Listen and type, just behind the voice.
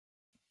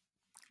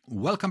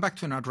Welcome back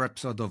to another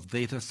episode of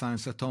Data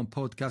Science at Home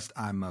podcast.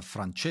 I'm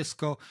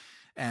Francesco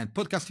and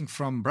podcasting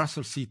from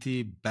Brussels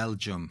City,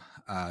 Belgium.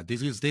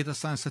 This is Data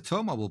Science at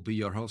Home. I will be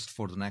your host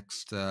for the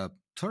next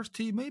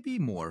 30, maybe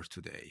more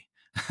today,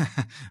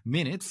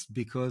 minutes,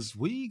 because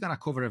we're going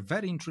to cover a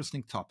very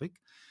interesting topic,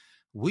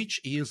 which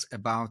is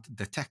about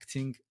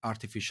detecting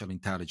artificial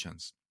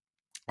intelligence.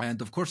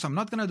 And of course, I'm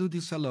not going to do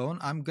this alone.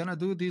 I'm going to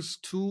do this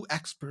two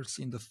experts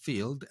in the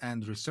field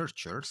and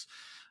researchers.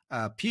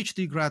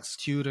 Ph.D. grad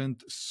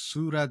student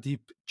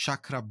Souradip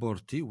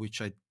Chakraborty, which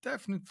I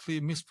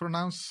definitely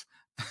mispronounce,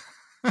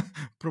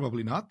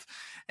 probably not,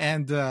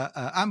 and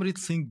Amrit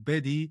Singh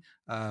Bedi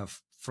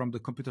from the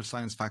computer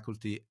science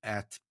faculty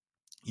at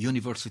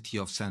University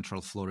of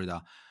Central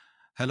Florida.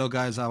 Hello,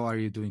 guys. How are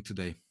you doing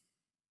today?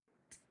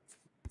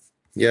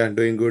 Yeah,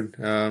 doing good.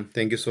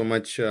 Thank you so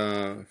much,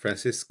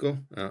 Francisco.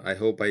 I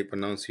hope I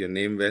pronounce your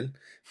name well.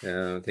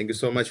 Thank you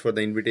so much for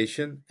the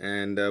invitation,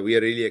 and we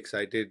are really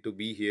excited to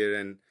be here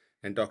and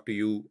talk to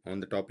you on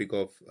the topic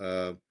of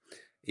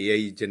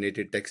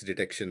AI-generated text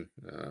detection.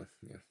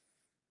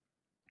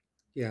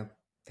 Yeah,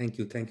 thank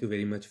you. Thank you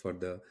very much for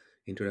the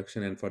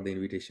introduction and for the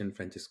invitation,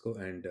 Francesco.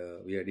 And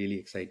we are really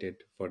excited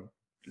for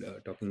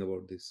talking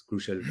about this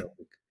crucial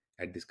topic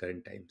at these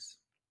current times.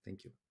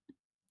 Thank you.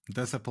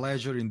 That's a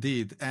pleasure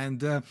indeed.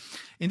 And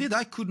indeed,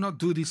 I could not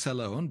do this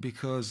alone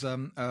because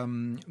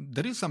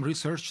there is some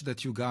research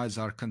that you guys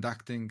are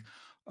conducting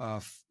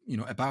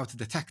about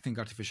detecting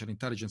artificial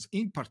intelligence,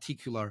 in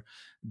particular,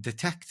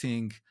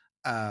 detecting,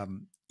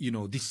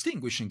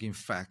 distinguishing, in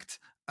fact,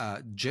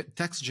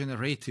 text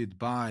generated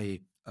by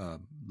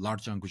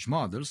large language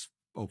models,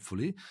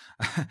 hopefully,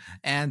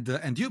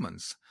 and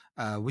humans.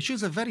 Which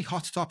is a very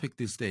hot topic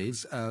these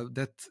days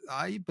that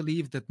I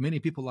believe that many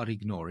people are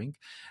ignoring.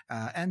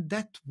 And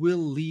that will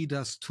lead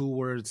us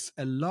towards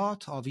a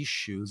lot of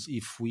issues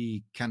if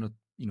we cannot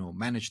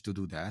manage to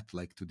do that,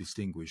 like to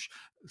distinguish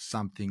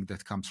something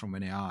that comes from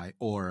an AI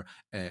or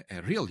a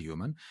real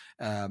human.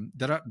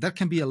 There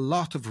can be a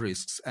lot of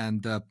risks.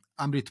 And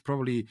Amrit,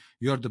 probably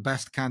you're the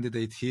best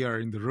candidate here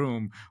in the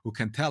room who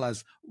can tell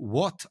us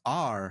what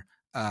are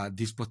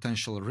these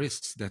potential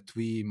risks that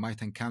we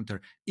might encounter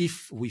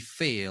if we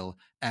fail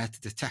at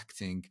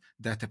detecting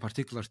that a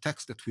particular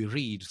text that we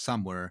read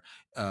somewhere,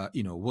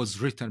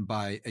 was written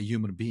by a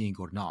human being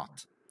or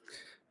not.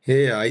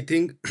 Hey, I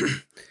think,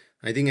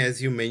 I think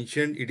as you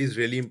mentioned, it is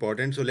really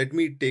important. So let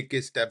me take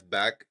a step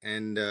back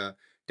and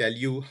tell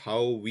you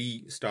how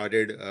we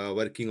started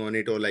working on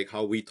it, or like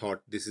how we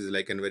thought this is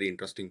like a very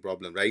interesting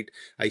problem, right?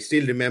 I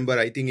still remember,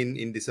 I think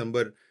in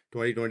December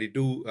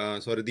 2022,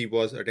 Souradip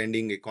was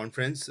attending a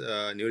conference,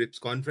 NeurIPS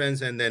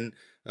conference, and then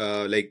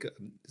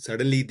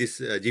suddenly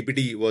this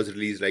GPT was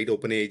released, right?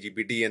 OpenAI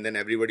GPT, and then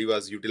everybody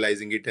was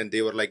utilizing it, and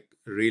they were like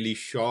really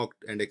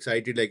shocked and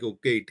excited, like,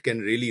 okay, it can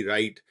really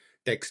write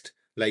text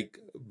like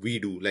we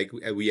do, like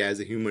we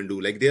as a human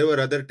do. Like there were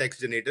other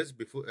text generators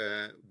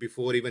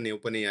before even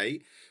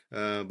OpenAI,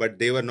 but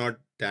they were not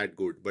that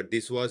good. But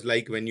this was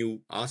like when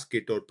you ask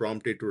it or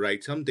prompt it to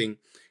write something,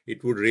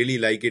 it would really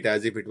like it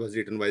as if it was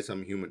written by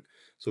some human.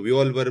 So we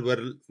all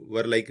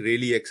were like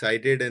really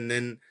excited, and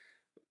then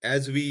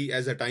as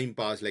the time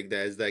passed, like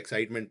as the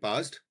excitement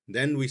passed,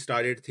 then we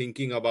started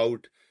thinking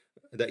about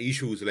the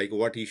issues, like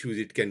what issues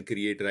it can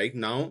create. Right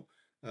now,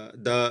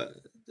 the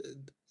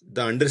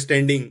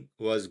understanding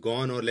was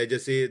gone, or let's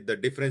just say the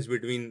difference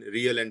between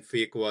real and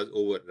fake was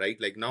over, right?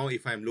 Like now,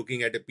 if I'm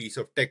looking at a piece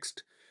of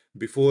text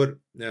before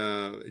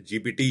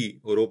GPT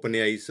or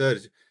OpenAI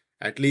search,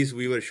 at least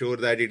we were sure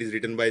that it is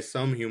written by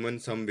some human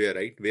somewhere,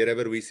 right?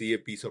 Wherever we see a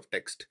piece of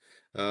text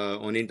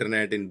on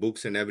internet, in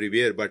books, and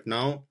everywhere. But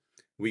now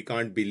we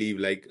can't believe,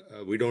 like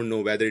we don't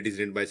know whether it is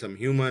written by some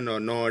human or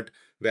not,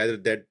 whether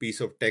that piece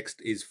of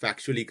text is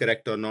factually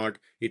correct or not,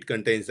 it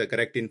contains the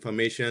correct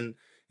information.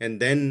 And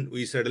then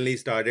we suddenly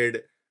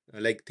started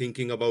like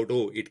thinking about,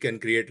 oh, it can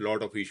create a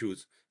lot of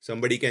issues.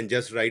 Somebody can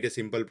just write a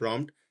simple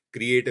prompt,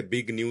 create a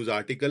big news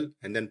article,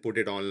 and then put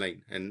it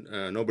online, and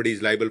nobody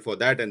is liable for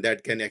that. And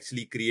that can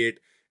actually create,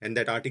 and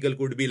that article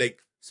could be like,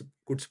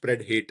 could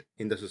spread hate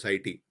in the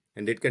society,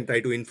 and it can try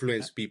to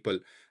influence people.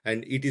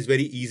 And it is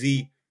very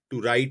easy to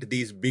write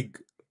these big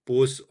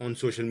posts on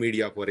social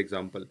media, for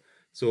example.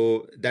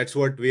 So that's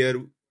where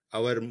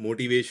our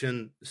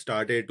motivation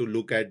started to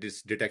look at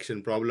this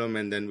detection problem,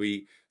 and then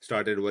we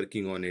started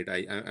working on it.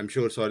 I'm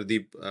sure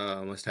Souradip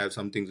must have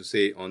something to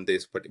say on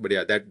this, but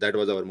yeah, that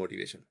was our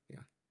motivation.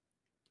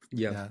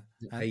 Yeah.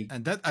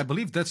 And that, I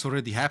believe that's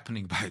already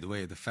happening, by the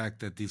way, the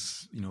fact that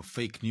these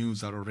fake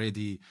news are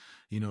already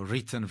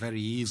written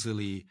very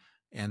easily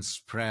and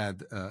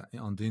spread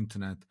on the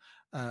internet.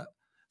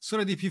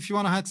 Souradip, if you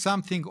want to add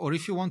something, or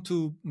if you want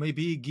to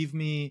maybe give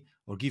me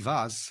or give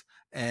us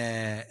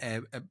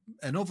an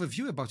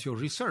overview about your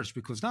research,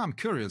 because now I'm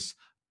curious.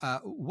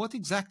 What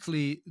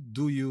exactly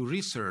do you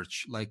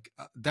research? Like,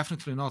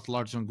 definitely not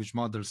large language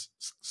models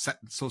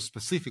so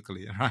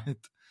specifically, right?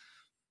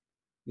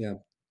 Yeah.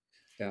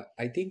 Yeah,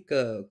 I think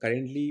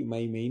currently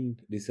my main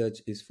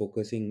research is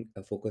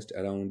focused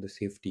around the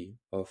safety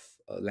of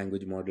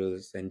language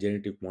models and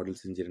generative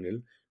models in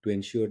general, to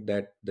ensure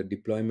that the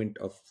deployment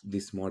of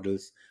these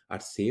models are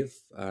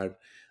safe, are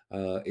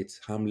it's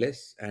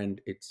harmless,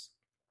 and it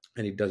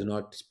does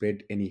not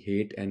spread any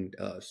hate, and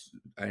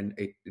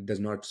it does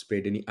not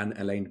spread any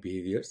unaligned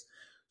behaviors.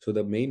 So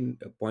the main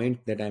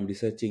point that I'm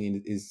researching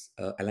in is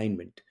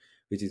alignment,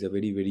 which is a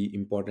very very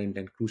important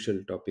and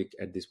crucial topic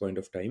at this point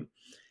of time.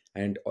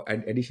 And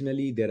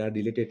additionally there are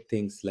related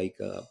things like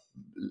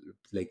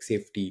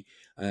safety,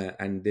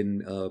 and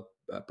then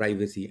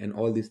privacy, and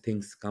all these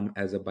things come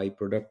as a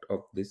byproduct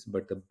of this,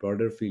 but the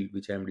broader field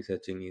which I am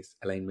researching is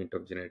alignment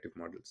of generative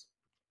models.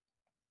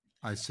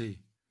 I see.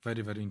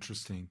 Very, very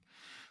interesting.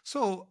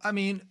 So, I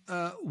mean,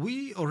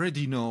 we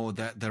already know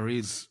that there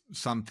is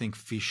something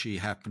fishy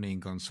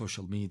happening on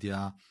social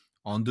media,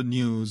 on the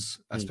news,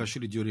 Mm.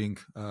 especially during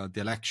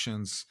the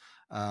elections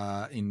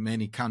in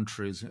many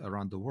countries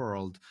around the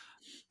world.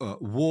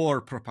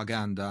 War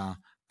propaganda,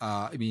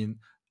 I mean,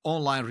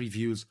 online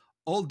reviews,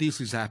 all this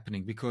is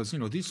happening because,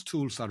 these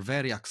tools are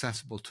very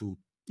accessible to,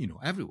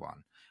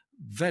 everyone,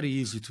 very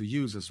easy to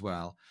use as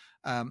well.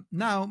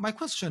 Now, my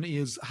question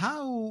is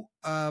how,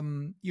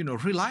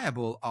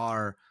 reliable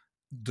are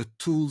the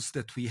tools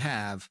that we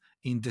have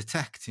in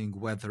detecting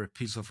whether a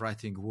piece of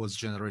writing was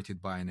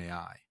generated by an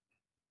AI?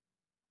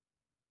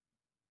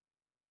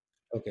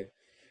 Okay.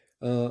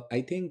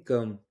 I think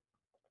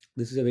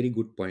this is a very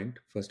good point,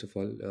 first of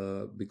all,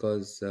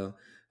 because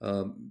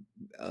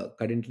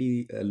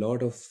currently a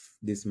lot of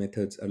these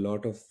methods, a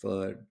lot of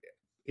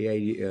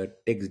AI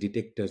text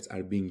detectors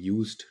are being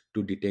used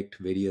to detect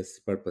various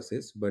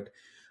purposes. But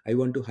I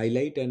want to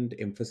highlight and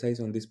emphasize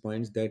on these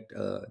points that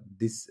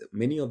this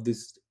many of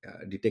these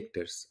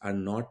detectors are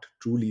not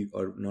truly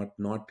or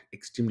not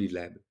extremely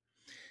reliable,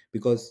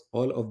 because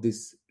all of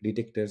these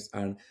detectors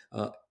are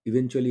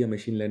eventually a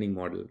machine learning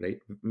model,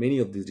 right? Many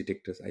of these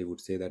detectors, I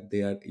would say that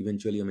they are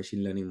eventually a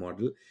machine learning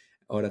model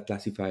or a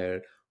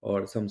classifier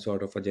or some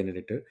sort of a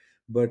generator,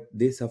 but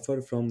they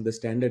suffer from the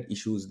standard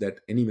issues that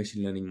any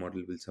machine learning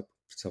model will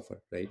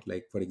suffer, right?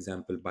 Like, for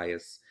example,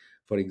 bias,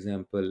 for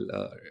example,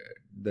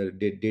 the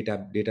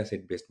data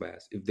set based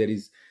bias. If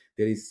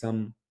there is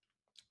some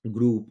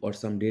group or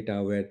some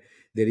data where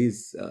there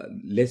is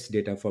less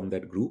data from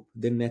that group,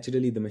 then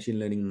naturally the machine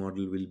learning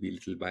model will be a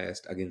little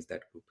biased against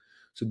that group.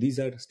 So these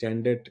are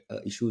standard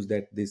issues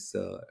that this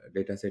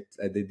data sets,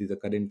 the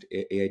current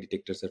AI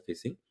detectors are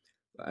facing.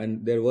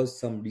 And there was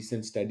some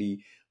recent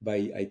study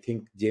by, I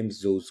think,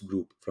 James Zhou's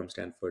group from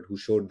Stanford, who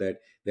showed that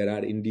there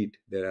are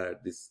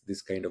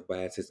this kind of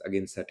biases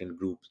against certain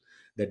groups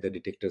that the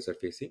detectors are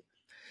facing.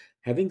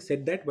 Having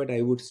said that, but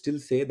I would still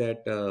say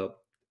that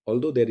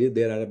although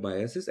there are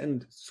biases,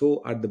 and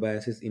so are the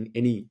biases in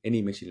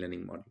any machine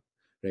learning model,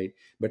 right?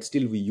 But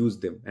still we use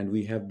them and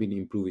we have been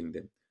improving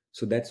them.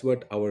 So that's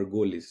what our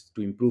goal is,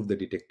 to improve the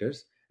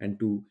detectors and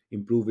to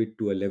improve it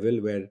to a level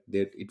where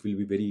it will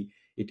be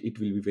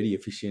very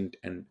efficient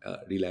and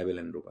reliable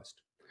and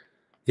robust.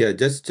 Yeah,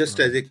 just as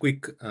a Right.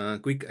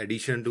 quick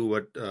addition to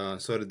what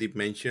Souradip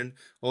mentioned,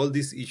 all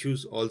these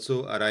issues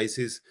also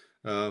arises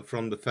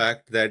from the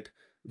fact that,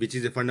 which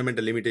is a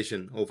fundamental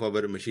limitation of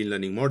our machine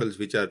learning models,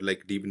 which are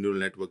like deep neural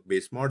network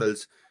based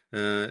models.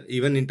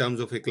 Even in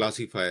terms of a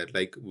classifier,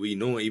 like we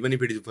know, even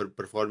if it is for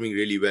performing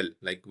really well,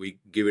 like we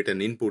give it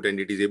an input and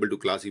it is able to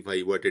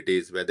classify what it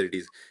is, whether it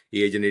is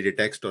AI generated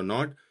text or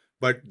not.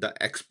 But the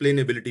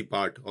explainability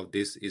part of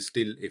this is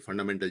still a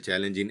fundamental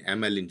challenge in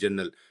ML in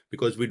general,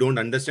 because we don't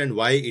understand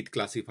why it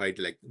classified.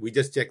 Like, we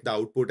just check the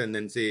output and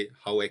then say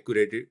how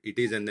accurate it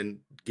is, and then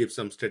give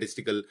some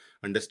statistical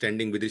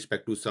understanding with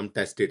respect to some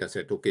test data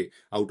set. Okay,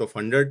 out of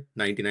 100,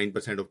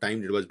 99% of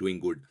time it was doing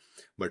good.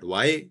 But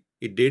why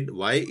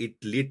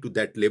it lead to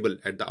that label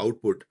at the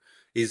output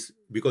is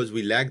because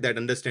we lack that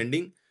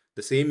understanding.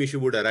 The same issue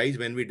would arise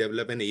when we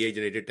develop an AI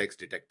generated text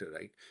detector,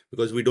 right?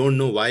 Because we don't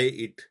know why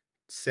it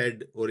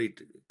said or it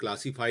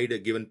classified a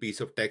given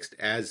piece of text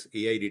as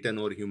AI written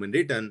or human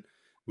written.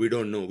 We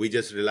don't know. We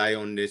just rely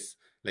on this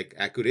like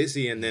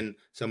accuracy, and then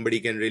somebody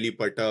can really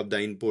perturb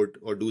the input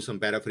or do some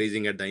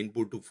paraphrasing at the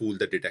input to fool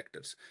the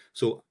detectors.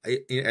 So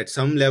at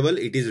some level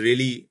it is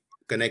really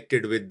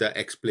connected with the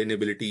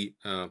explainability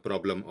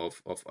problem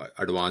of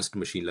advanced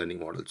machine learning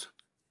models.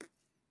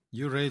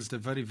 You raised a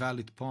very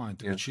valid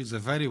point, Yeah, which is a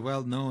very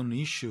well-known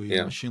issue in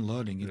yeah, machine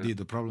learning, yeah. indeed,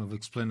 the problem of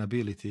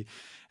explainability.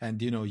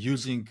 And,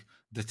 using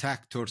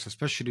detectors,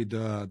 especially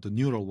the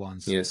neural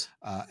ones, Yes.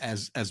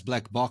 as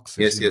black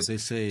boxes, Yes, yes. they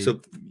say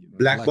So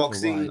black black or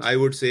boxing, white. I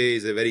would say,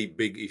 is a very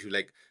big issue.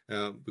 Like,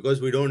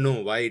 because we don't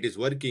know why it is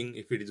working.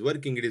 If it is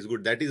working, it is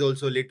good. That is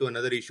also led to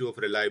another issue of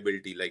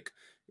reliability. Like,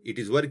 it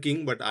is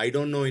working, but I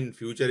don't know in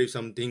future if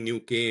something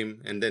new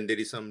came and then there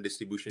is some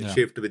distribution Yeah,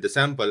 shift with the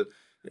sample,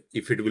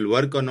 if it will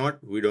work or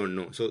not, we don't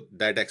know. So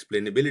that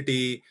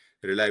explainability,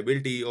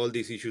 reliability, all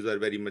these issues are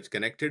very much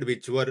connected,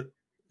 which were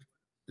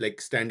like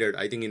standard,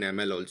 I think, in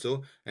ML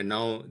also, and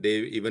now they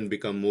even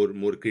become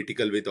more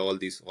critical with all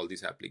these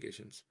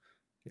applications.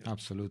 Yeah.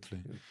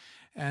 absolutely. Yeah.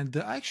 And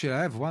actually,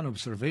 I have one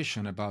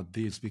observation about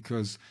this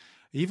because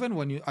even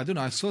when I don't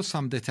know, I saw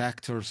some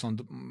detectors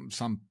on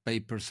some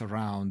papers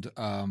around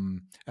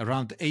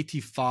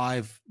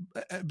 85,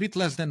 a bit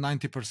less than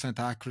 90%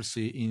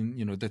 accuracy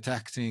in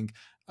detecting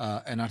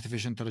an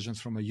artificial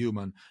intelligence from a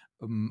human.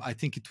 I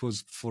think it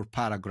was for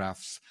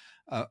paragraphs.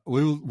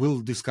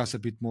 We'll discuss a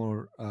bit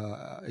more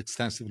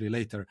extensively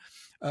later.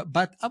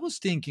 But I was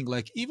thinking,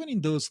 like, even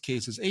in those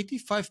cases,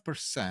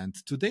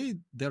 85% today,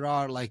 there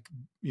are like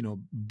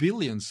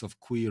billions of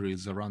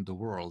queries around the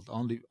world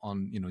only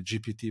on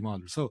GPT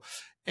models. So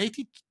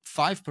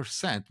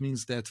 85%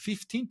 means that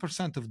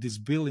 15% of these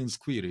billions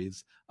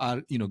queries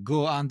are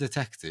go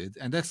undetected,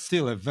 and that's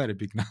still a very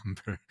big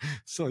number.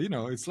 So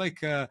it's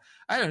like I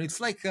don't know, it's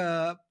like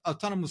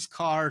autonomous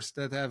cars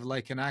that have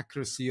like an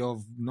accuracy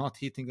of not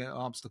hitting an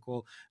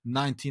obstacle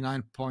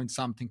 99 point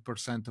something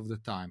percent of the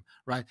time,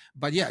 right?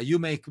 But yeah, you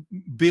make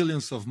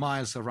billions of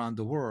miles around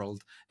the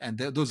world, and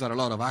those are a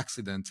lot of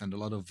accidents and a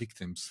lot of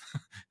victims.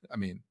 I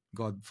mean,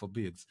 God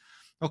forbids.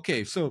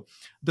 Okay, so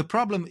the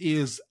problem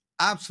is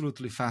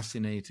absolutely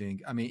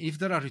fascinating. I mean, if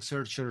there are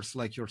researchers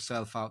like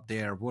yourself out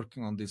there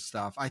working on this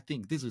stuff, I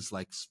think this is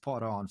like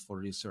spot on for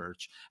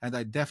research. And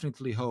I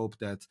definitely hope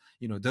that,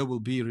 there will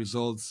be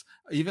results,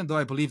 even though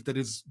I believe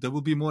there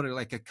will be more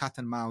like a cat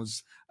and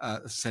mouse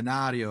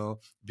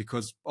scenario,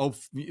 because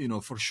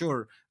for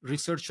sure,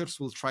 researchers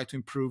will try to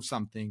improve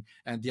something,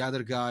 and the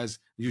other guys,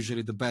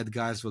 usually the bad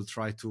guys, will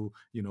try to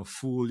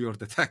fool your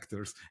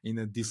detectors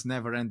in this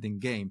never ending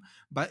game.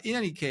 But in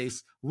any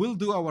case, we'll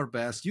do our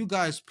best. You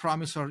guys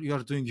promise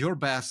you're doing your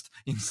best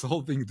in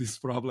solving this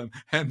problem,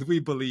 and we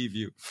believe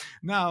you.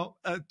 Now,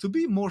 to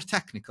be more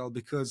technical,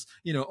 because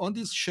on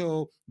this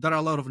show there are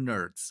a lot of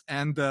nerds,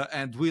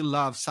 and we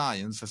love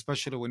science,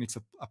 especially when it's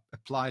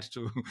applied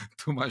to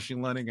to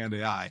machine learning and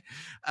AI.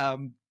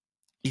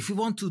 If you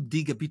want to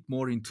dig a bit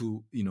more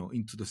into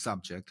the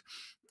subject,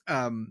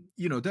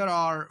 there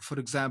are, for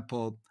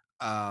example,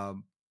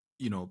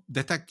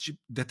 Detect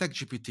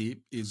GPT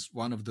is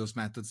one of those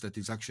methods that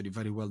is actually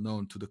very well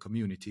known to the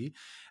community.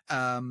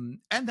 And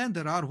then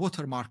there are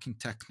watermarking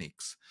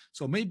techniques.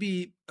 So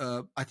maybe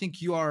I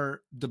think you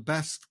are the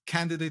best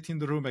candidate in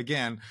the room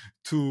again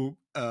to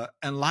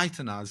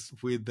enlighten us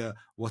with the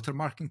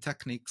watermarking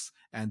techniques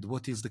and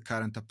what is the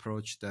current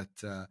approach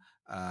that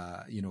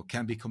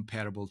can be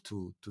comparable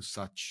to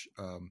such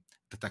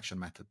detection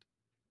method.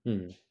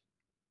 Hmm.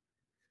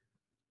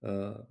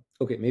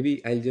 Okay,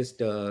 maybe I'll just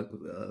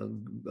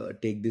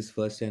take this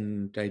first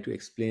and try to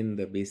explain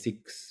the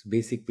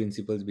basic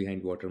principles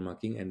behind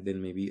watermarking, and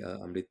then maybe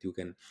Amrit, you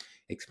can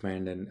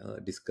expand and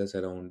discuss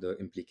around the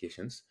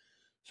implications.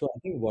 So I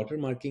think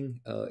watermarking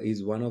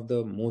is one of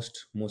the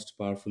most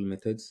powerful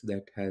methods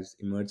that has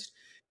emerged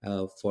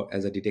for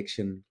as a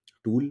detection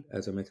tool,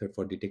 as a method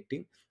for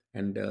detecting,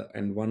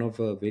 and one of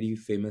very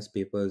famous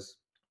papers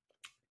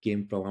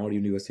came from our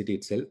university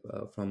itself,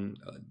 from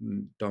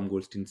Tom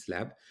Goldstein's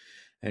lab,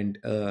 and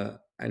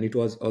it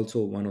was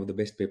also one of the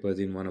best papers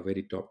in one of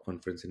very top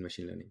conference in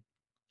machine learning,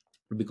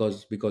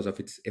 because of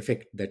its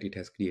effect that it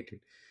has created.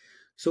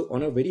 So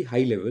on a very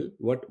high level,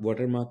 what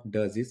watermark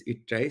does is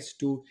it tries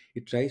to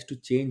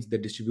change the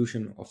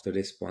distribution of the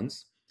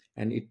response,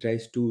 and it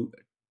tries to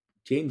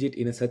change it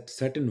in a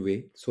certain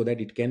way so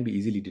that it can be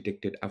easily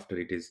detected after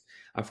it is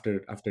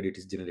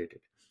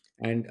generated.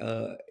 And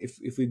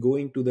if we go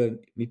into the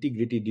nitty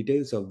gritty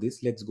details of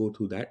this, let's go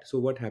through that. So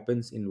what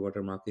happens in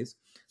watermark is,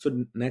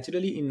 so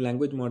naturally in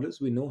language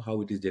models we know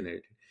how it is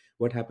generated.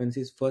 What happens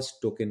is,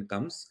 first token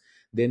comes,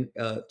 then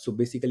so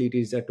basically it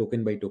is a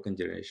token by token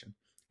generation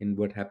in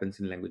what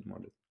happens in language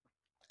model.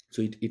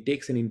 So it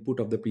takes an input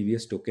of the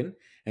previous token,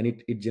 and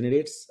it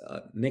generates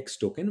next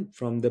token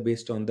from the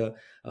based on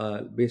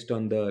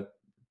the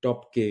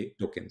top k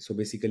token. So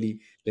basically,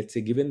 let's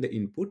say given the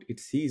input, it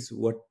sees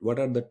what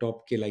are the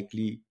top k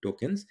likely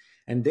tokens,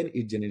 and then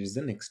it generates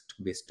the next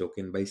base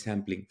token by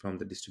sampling from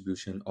the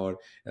distribution, or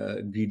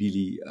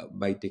greedily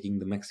by taking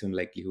the maximum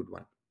likelihood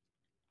one.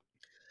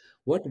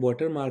 What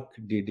watermark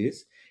did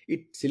is,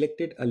 it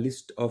selected a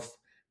list of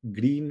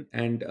green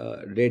and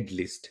red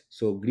list.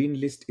 So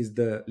green list is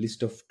the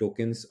list of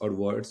tokens or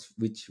words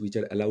which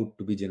are allowed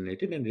to be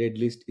generated, and red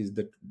list is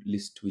the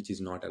list which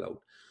is not allowed.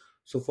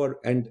 So for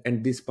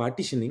and this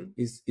partitioning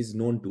is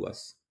known to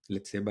us,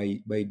 let's say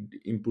by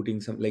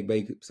inputting some, like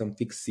by some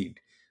fixed seed.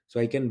 So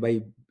I can,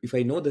 by if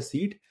I know the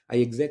seed, I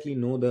exactly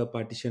know the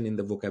partition in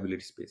the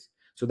vocabulary space,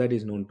 so that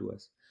is known to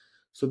us.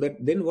 So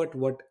that then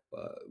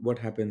what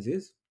happens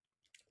is,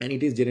 and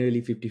it is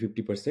generally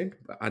 50-50%,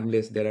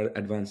 unless there are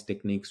advanced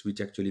techniques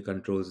which actually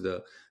controls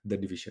the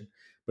division.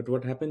 But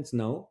what happens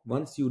now,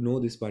 once you know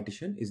this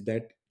partition, is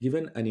that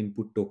given an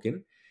input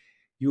token,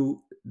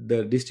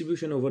 the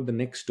distribution over the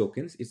next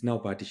tokens is now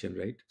partitioned,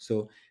 right?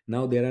 So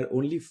now there are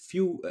only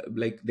few,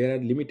 like there are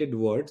limited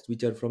words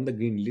which are from the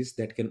green list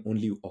that can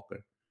only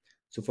occur.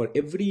 So for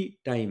every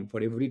time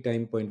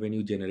point when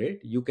you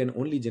generate, you can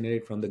only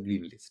generate from the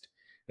green list,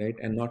 right,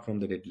 and not from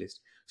the red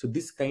list. So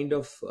this kind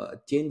of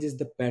changes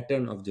the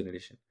pattern of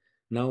generation.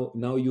 Now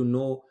you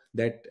know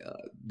that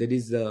there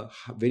is a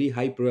very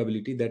high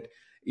probability that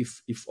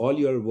if all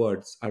your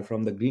words are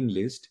from the green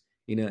list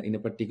in a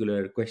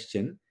particular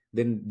question,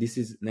 then this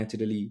is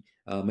naturally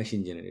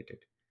machine generated.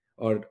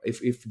 Or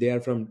if they are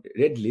from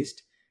red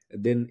list,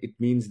 then it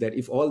means that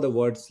if all the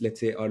words, let's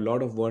say, or a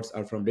lot of words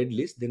are from red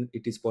list, then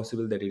it is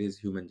possible that it is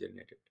human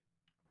generated.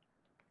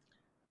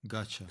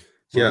 Gotcha.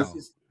 So Yeah. this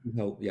is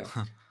how, yeah.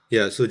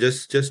 Yeah, so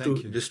just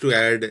Thank you. to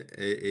add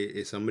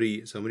a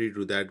summary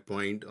to that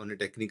point on a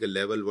technical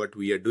level, what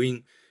we are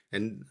doing,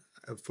 and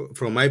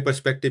from my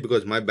perspective,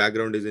 because my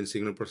background is in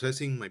signal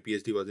processing, my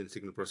PhD was in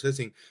signal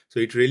processing, so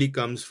it really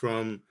comes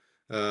from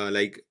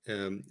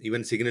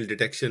even signal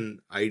detection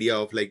idea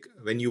of like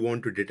when you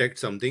want to detect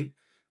something,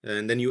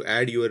 and then you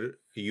add your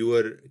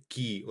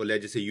key, or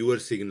let's just say your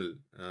signal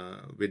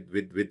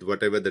with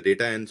whatever the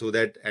data, and so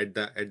that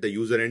at the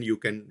user end you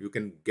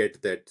can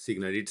get that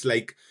signal. It's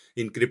like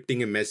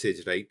encrypting a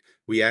message, right?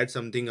 We add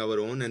something our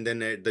own, and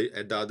then at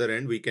the other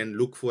end we can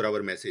look for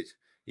our message.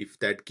 If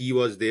that key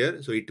was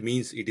there, so it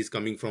means it is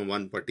coming from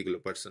one particular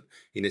person.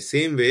 In the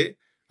same way,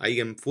 I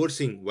am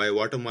forcing, by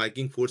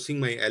watermarking, forcing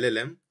my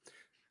LLM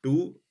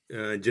to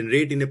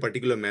generate in a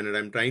particular manner.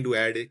 I'm trying to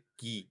add a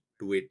key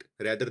to it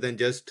rather than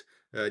just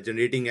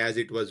generating as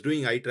it was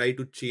doing. I try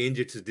to change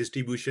its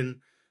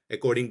distribution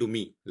according to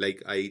me.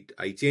 Like I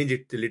change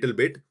it a little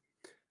bit,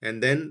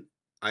 and then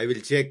I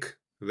will check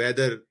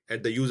whether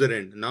at the user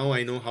end, now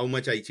I know how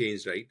much I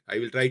changed, right? I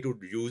will try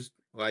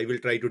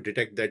to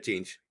detect that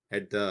change for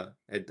the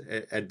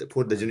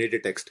Right.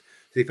 generated text.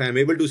 So if I'm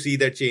able to see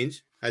that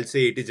change, I'll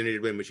say it is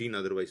generated by machine,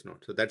 otherwise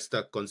not. So that's the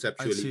I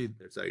conceptually, see.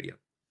 that's the idea.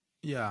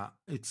 Yeah,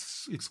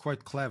 it's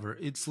quite clever.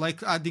 It's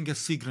like adding a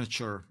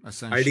signature Adding a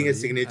essentially,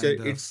 signature,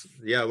 and it's,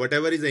 yeah,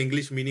 whatever is the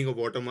English meaning of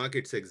watermark,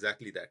 it's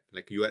exactly that.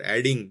 Like you are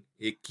adding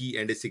a key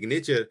and a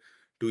signature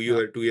to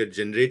yeah, your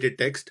generated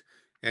text.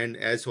 And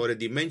as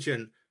Saurabh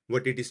mentioned,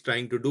 what it is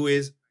trying to do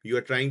is you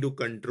are trying to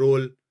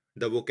control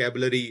the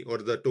vocabulary or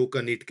the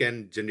token it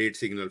can generate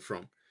signal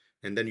from,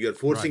 and then you are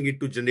forcing right. it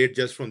to generate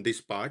just from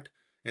this part.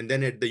 And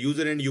then at the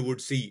user end you would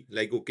see,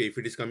 like, okay, if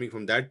it is coming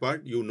from that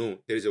part, you know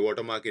there is a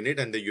watermark in it,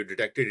 and then you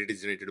detected it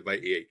is generated by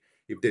AI.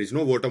 If there is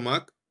no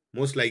watermark,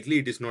 most likely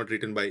it is not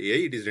written by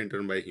AI, it is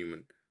written by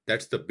human.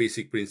 That's the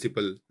basic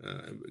principle,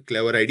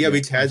 clever idea, Yeah.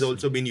 which I has see.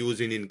 also been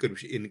used in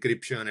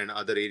encryption and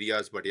other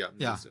areas. But yeah,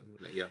 Yeah.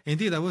 yeah.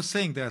 Indeed, I was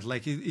saying that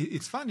like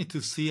it's funny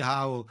to see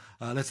how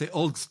let's say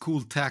old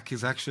school tech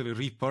is actually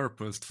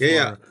repurposed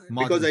Yeah, for because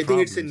modern I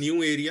think it's a problems.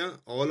 new area.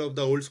 All of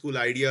the old school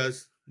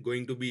ideas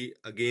going to be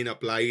again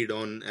applied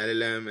on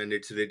LLM and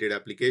its related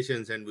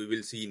applications, and we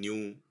will see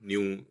new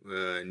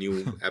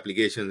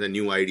applications and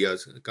new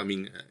ideas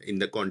coming in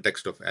the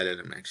context of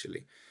LLM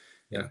actually.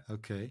 Yeah, Yeah,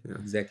 Okay. yeah,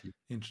 exactly.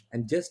 Int-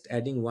 And just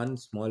adding one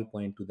small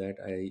point to that,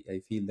 I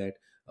feel that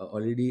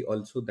already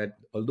also that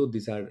although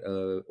these are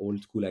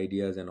old school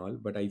ideas and all,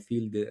 but I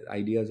feel the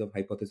ideas of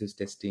hypothesis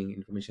testing,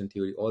 information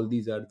theory, all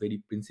these are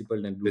very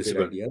principled and rooted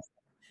principle. ideas,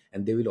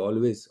 and they will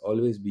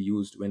always be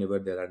used whenever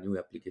there are new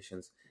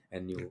applications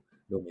and new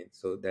domains.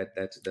 So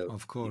that's the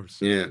of key.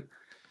 course. Yeah.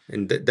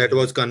 And that Yeah.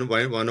 was kind of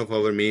one of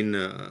our main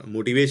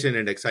motivation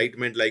and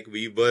excitement. Like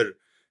we were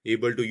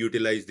able to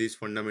utilize these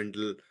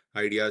fundamental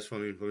ideas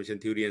from information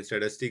theory and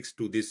statistics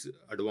to this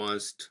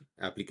advanced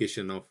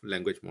application of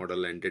language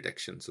model and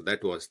detection. So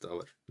that was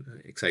our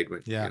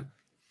excitement. Yeah. Yeah.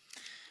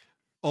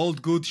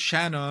 Old good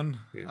Shannon,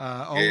 Yeah.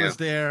 Yeah. always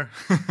there.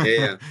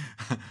 Yeah.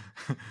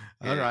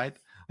 All Yeah. right.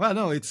 Well,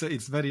 no, it's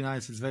very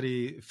nice. It's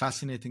very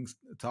fascinating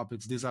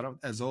topics. These are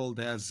as old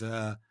as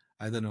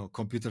I don't know,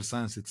 computer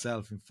science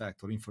itself, in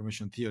fact, or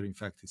information theory. In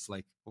fact, it's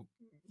like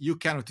you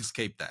cannot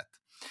escape that.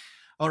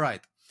 All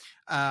right.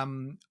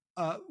 Um,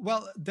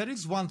 well, there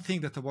is one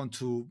thing that I want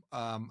to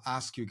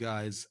ask you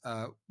guys,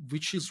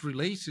 which is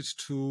related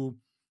to,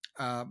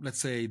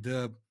 let's say,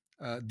 the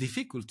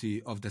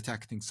difficulty of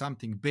detecting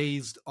something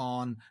based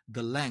on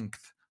the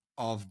length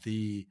of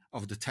the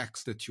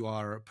text that you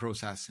are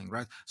processing,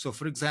 right? So,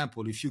 for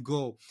example, if you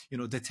go,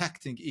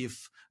 detecting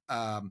if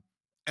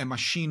a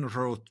machine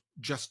wrote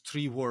just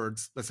 3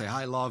 words, let's say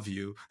 "I love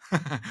you,"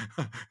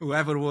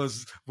 whoever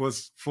was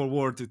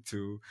forwarded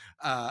to,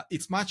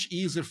 it's much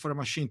easier for a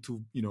machine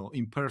to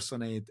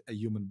impersonate a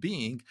human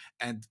being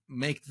and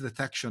make the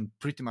detection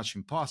pretty much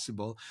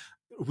impossible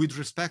with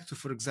respect to,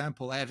 for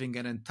example, having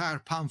an entire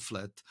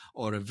pamphlet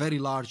or a very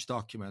large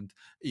document.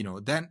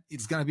 Then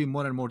it's going to be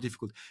more and more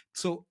difficult.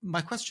 So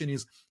my question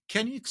is,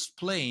 can you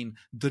explain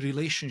the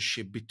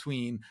relationship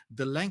between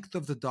the length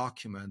of the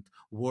document,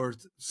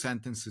 word,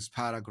 sentences,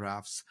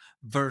 paragraphs,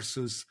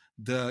 versus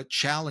the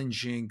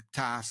challenging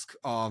task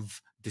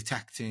of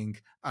detecting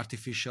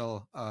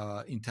artificial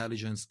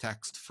intelligence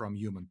text from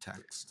human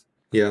text?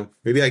 Yeah,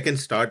 maybe I can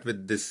start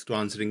with this to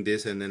answering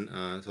this, and then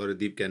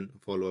Sauradeep can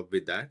follow up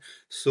with that.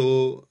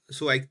 So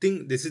I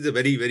think this is a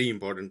very, very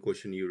important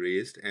question you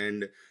raised.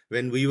 And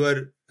when we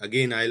were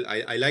again,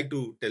 I like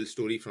to tell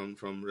story from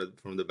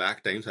the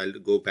back times. I'll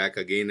go back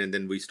again, and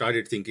then we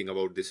started thinking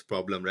about this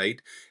problem,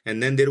 right?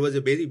 And then there was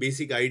a very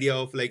basic idea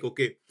of like,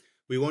 okay,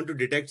 we want to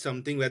detect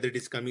something whether it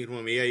is coming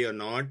from AI or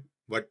not.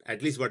 But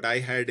at least what I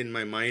had in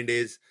my mind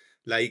is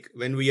like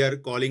when we are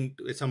calling,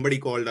 somebody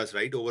called us,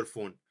 right, over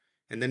phone.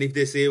 And then if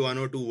they say one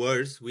or two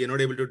words, we are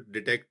not able to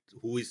detect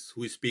who is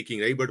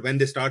speaking, right? But when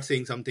they start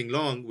saying something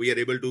long, we are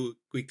able to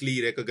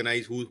quickly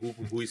recognize who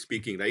is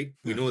speaking, right?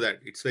 We know that.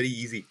 It's very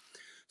easy.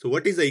 So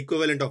what is the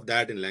equivalent of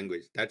that in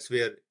language? That's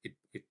where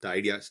the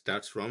idea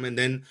starts from. And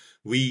then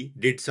we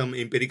did some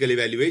empirical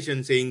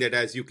evaluation saying that,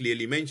 as you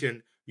clearly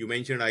mentioned, you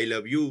mentioned I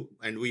love you,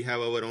 and we have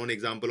our own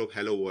example of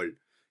hello world.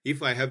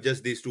 If I have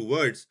just these two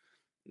words,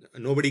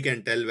 nobody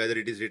can tell whether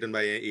it is written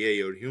by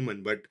AI or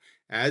human. But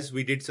as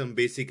we did some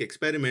basic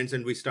experiments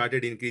and we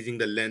started increasing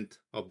the length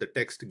of the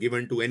text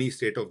given to any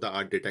state of the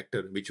art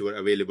detector which were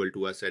available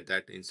to us at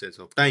that instance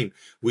of time,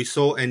 we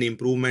saw an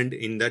improvement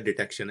in the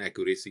detection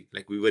accuracy.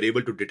 Like we were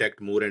able to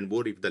detect more and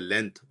more if the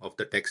length of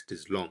the text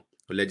is long.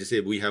 So let's just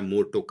say we have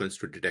more tokens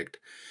to detect.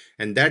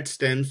 And that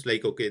stems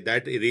like, okay,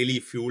 that really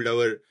fueled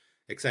our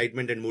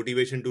excitement and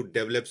motivation to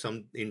develop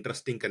some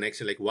interesting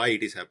connection, like why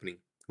it is happening.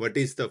 What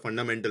is the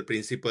fundamental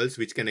principles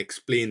which can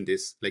explain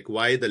this, like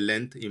why the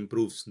length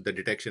improves the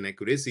detection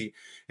accuracy.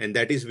 And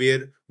that is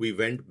where we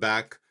went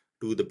back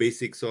to the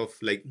basics of,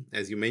 like,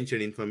 as you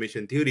mentioned,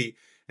 information theory.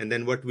 And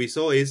then what we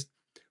saw is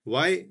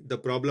why the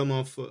problem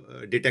of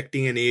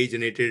detecting an AI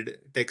generated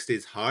text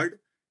is hard.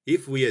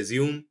 If we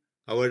assume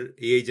our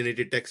AI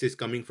generated text is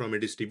coming from a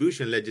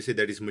distribution, let's just say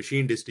that is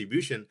machine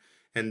distribution,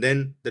 and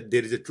then that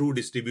there is a true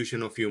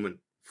distribution of human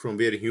from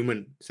where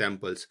human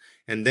samples,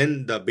 and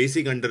then the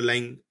basic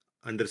underlying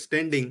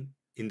understanding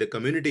in the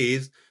community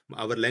is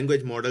our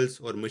language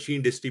models or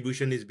machine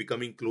distribution is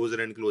becoming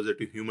closer and closer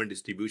to human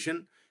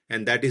distribution.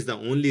 And that is the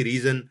only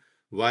reason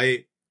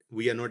why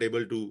we are not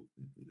able to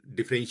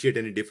differentiate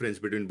any difference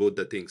between both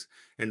the things.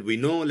 And we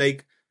know,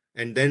 like,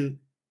 and then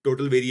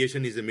total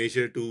variation is a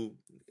measure to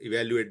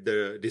evaluate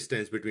the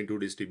distance between two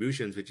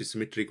distributions, which is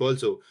symmetric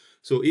also.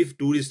 So if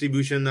two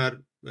distributions are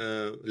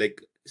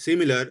like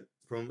similar,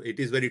 from it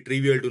is very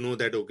trivial to know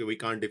that, okay, we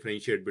can't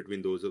differentiate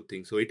between those of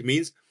things. So it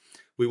means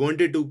we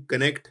wanted to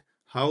connect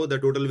how the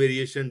total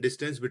variation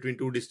distance between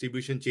two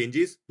distribution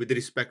changes with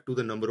respect to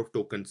the number of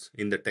tokens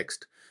in the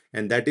text.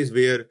 And that is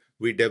where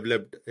we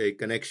developed a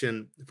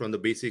connection from the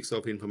basics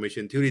of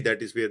information theory.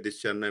 That is where this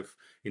churn of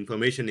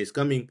information is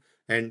coming.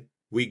 And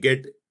we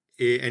get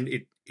and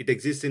it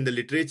exists in the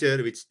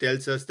literature, which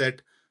tells us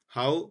that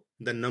how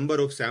the number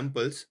of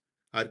samples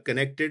are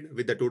connected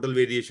with the total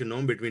variation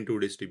norm between two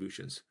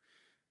distributions.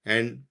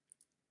 And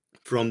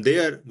from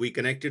there, we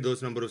connected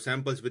those number of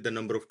samples with the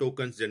number of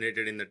tokens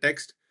generated in the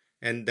text.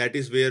 And that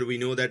is where we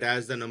know that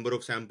as the number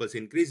of samples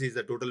increases,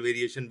 the total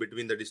variation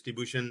between the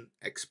distribution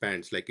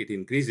expands, like it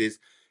increases.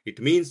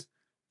 It means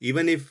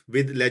even if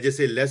with, let's just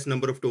say, less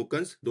number of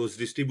tokens, those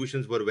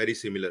distributions were very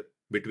similar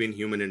between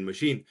human and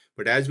machine.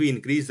 But as we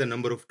increase the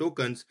number of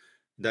tokens,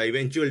 the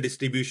eventual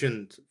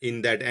distributions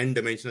in that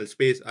n-dimensional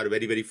space are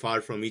very, very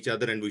far from each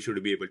other, and we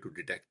should be able to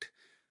detect.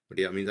 But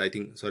yeah, I mean, I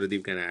think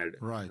Souradip can add.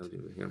 Right.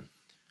 Yeah.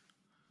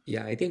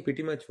 Yeah, I think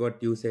pretty much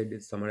what you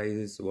said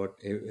summarizes what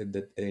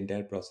the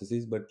entire process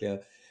is. But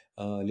a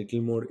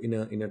little more in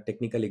a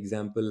technical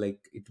example, like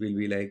it will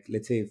be like,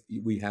 let's say if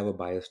we have a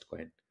biased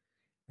coin,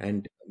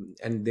 and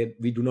that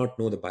we do not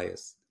know the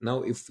bias.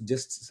 Now, if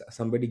just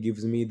somebody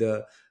gives me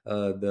the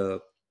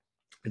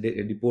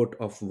report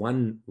of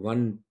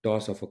one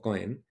toss of a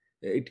coin,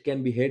 it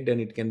can be head and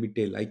it can be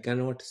tail. I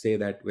cannot say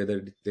that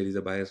whether there is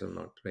a bias or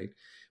not, right?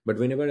 But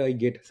whenever I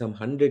get some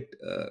 100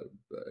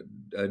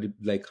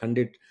 like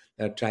 100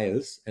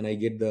 trials, and I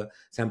get the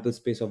sample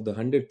space of the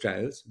 100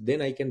 trials,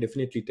 then I can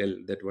definitely tell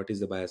that what is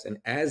the bias. And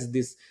as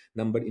this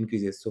number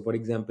increases, so for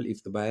example,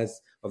 if the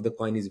bias of the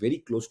coin is very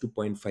close to zero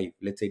point 0.5,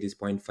 let's say it is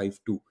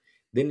 0.52,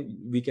 then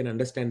we can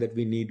understand that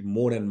we need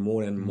more and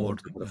more and more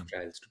number of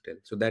trials to tell.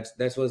 So that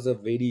was a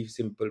very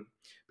simple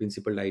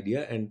principled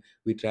idea, and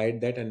we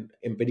tried that, and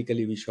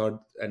empirically we showed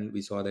and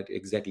we saw that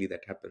exactly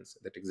that happens,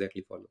 that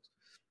exactly follows.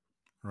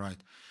 Right.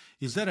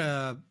 Is there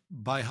a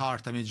by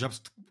heart? I mean,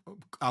 just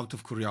out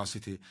of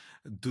curiosity,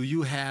 do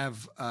you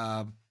have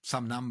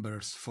some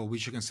numbers for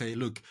which you can say,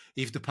 look,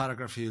 if the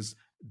paragraph is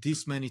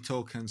this many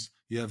tokens,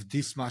 you have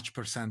this much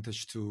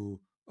percentage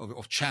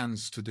of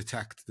chance to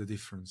detect the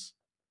difference?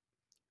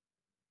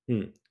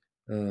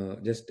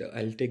 Just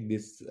I'll take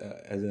this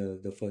as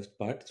the first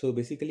part. So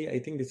basically, I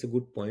think it's a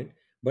good point.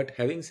 But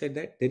having said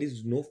that, there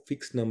is no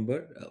fixed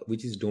number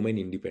which is domain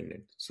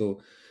independent.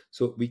 So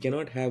we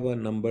cannot have a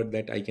number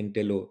that I can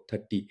tell, oh,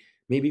 30.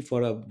 Maybe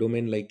for a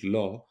domain like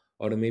law,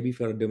 or maybe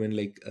for a domain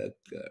like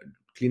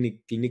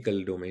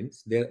clinical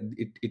domains, there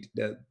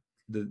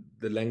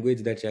the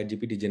language that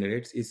ChatGPT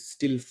generates is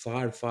still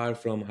far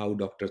from how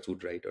doctors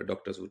would write or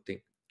doctors would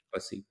think or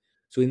see.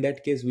 So in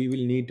that case, we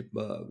will need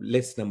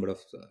less number of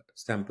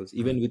samples.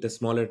 Even with a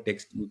smaller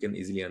text, you can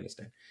easily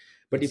understand.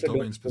 But It's if a domain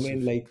domain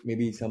specific. like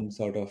maybe some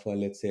sort of,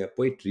 let's say, a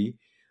poetry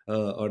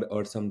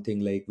or something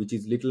like which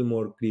is little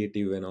more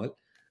creative and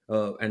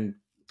all, and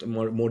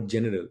more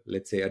general,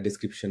 let's say a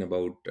description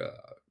about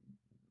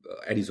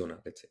Arizona,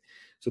 let's say.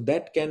 So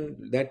that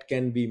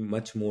can be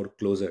much more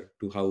closer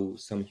to how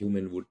some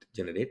human would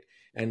generate,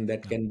 and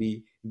that can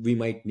be, we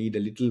might need a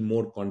little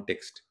more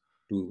context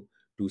to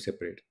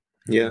separate.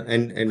 Yeah,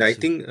 and I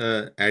Proceed. think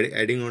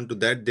adding on to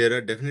that, there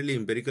are definitely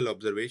empirical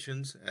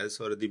observations, as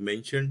already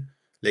mentioned.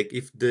 Like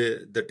if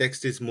the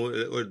text is more,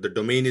 or the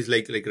domain is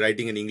like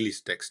writing an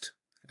English text,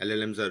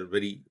 LLMs are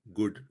very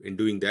good in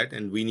doing that,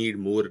 and we need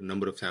more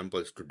number of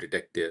samples to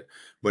detect there.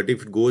 But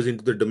if it goes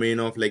into the domain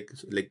of like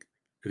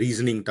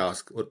reasoning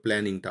tasks or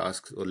planning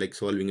tasks or like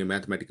solving a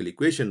mathematical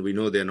equation, we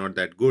know they're not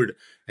that good,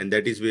 and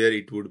that is where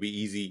it would be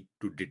easy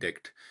to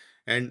detect.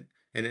 And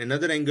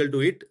another angle to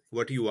it,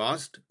 what you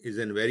asked is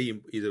a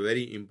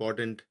very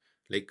important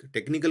like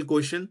technical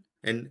question.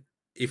 And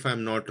if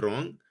I'm not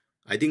wrong,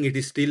 I think it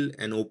is still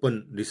an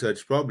open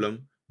research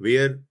problem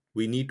where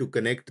we need to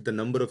connect the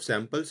number of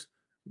samples.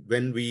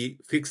 When we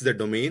fix the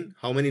domain,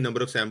 how many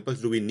number of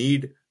samples do we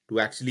need to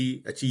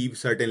actually achieve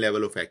certain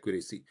level of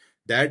accuracy?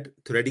 That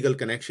theoretical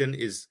connection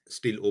is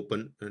still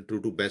open,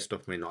 to best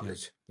of my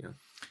knowledge. Yeah.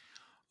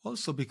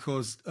 Also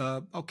because,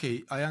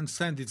 okay, I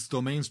understand it's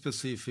domain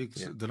specific,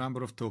 Yeah. the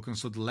number of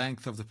tokens, so the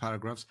length of the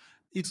paragraphs.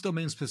 It's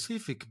domain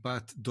specific,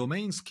 but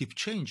domains keep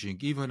changing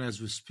even as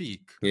we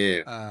speak.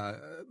 Yeah.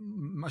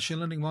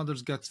 Machine learning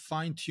models get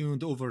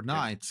fine-tuned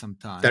overnight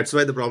sometimes. That's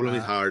why the problem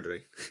is hard,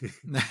 right?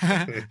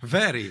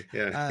 Very.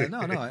 Yeah. No,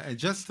 I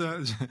just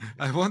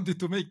I wanted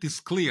to make this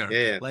clear.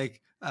 Yeah.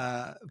 Like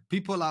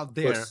people out Of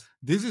there, course.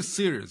 this is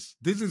serious.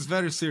 This is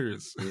very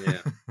serious.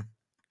 Yeah.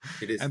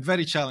 It is. And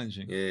very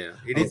challenging. Yeah.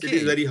 It is. Okay. It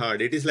is very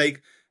hard. It is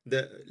like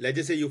let's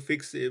just say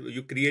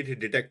you create a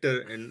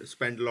detector and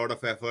spend a lot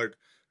of effort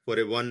for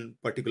a one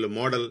particular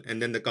model,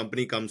 and then the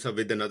company comes up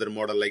with another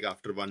model like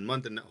after 1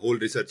 month, and the whole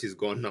research is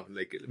gone now.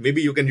 Like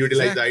maybe you can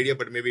utilize the idea,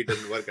 but maybe it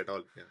doesn't work at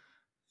all. Yeah.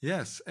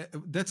 Yes,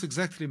 that's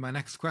exactly my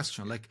next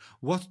question. Like,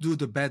 what do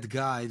the bad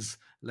guys,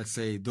 let's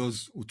say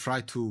those who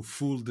try to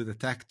fool the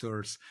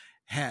detectors,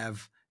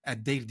 have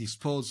at their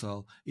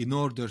disposal in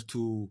order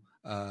to,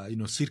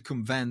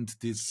 circumvent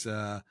these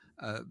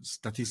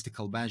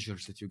statistical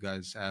measures that you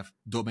guys have,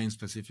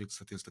 domain-specific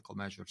statistical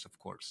measures, of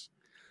course.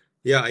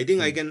 Yeah, I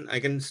think I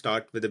can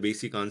start with the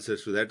basic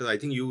answers to that. I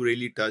think you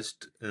really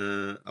touched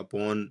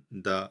upon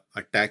the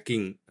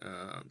attacking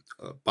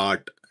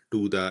part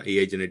to the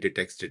AI generated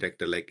text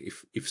detector. Like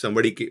if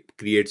somebody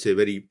creates a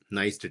very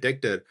nice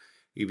detector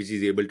which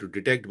is able to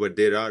detect, but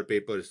there are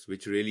papers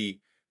which really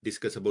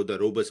discuss about the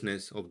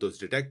robustness of those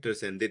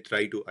detectors, and they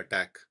try to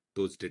attack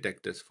those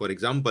detectors. For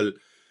example,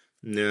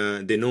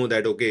 they know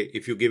that okay,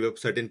 if you give a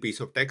certain piece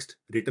of text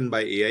written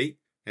by AI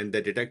and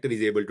the detector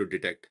is able to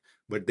detect,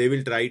 but they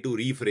will try to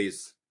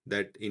rephrase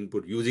that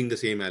input using the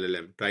same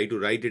LLM, try to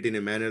write it in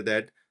a manner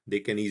that they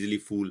can easily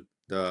fool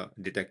the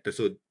detector.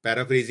 So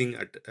paraphrasing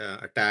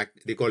attack,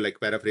 they call like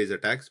paraphrase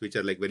attacks, which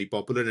are like very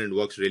popular and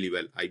works really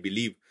well. I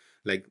believe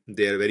like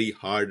they are very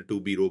hard to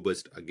be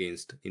robust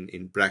against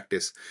in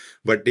practice.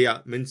 But yeah,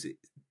 means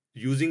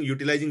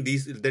utilizing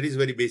these, that is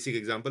very basic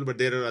example, but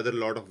there are other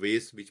lot of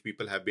ways which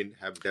people have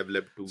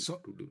developed to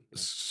do.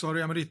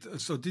 Sorry, Amrit.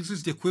 So this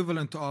is the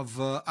equivalent of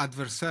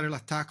adversarial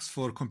attacks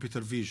for computer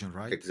vision,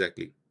 right?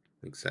 Exactly.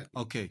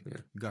 Okay, Yeah.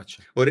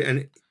 gotcha. Or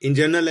and in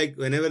general, like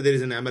whenever there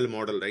is an ML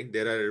model, right,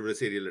 there are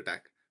adversarial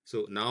attack.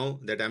 So now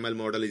that ML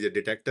model is a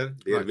detector,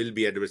 there will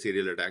be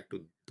adversarial attack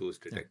to those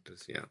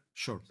detectors. Yeah.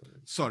 Sure.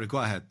 Sorry, go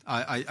ahead.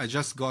 I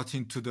just got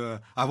into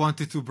I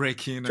wanted to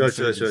break in.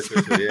 Sure.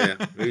 Yeah.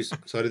 Maybe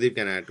Souradip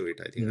can add to it.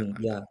 I think.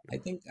 Yeah, I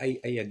think I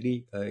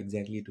agree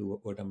exactly to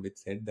what Amrit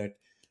said, that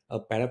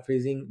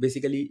paraphrasing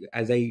basically,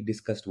 as I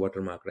discussed,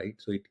 watermark, right?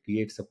 So it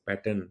creates a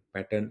pattern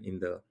in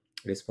the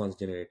response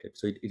generated.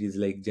 So it is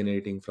like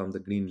generating from the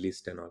green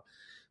list and all.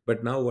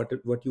 But now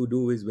what you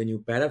do is when you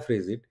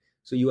paraphrase it,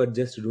 so you are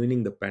just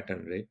ruining the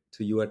pattern, right?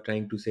 So you are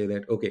trying to say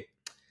that okay,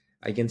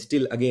 I can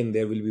still, again,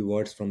 there will be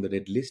words from the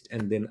red list,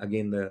 and then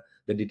again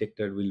the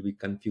detector will be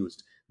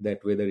confused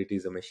that whether it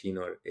is a machine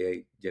or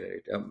AI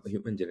generated,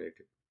 human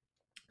generated.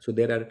 So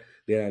there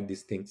are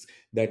these things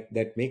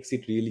that makes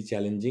it really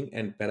challenging.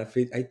 And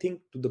paraphrase, I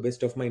think, to the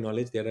best of my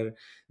knowledge,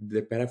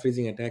 the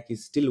paraphrasing attack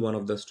is still one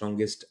of the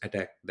strongest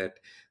attack that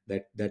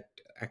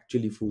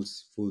actually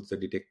fools the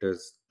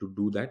detectors to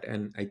do that.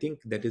 And I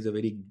think that is a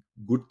very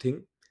good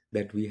thing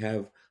that we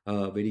have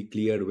a very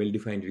clear, well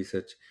defined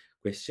research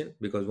question,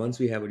 because once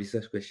we have a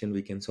research question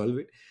we can solve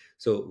it.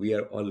 So we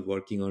are all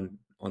working on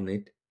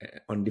it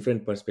on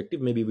different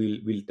perspective. Maybe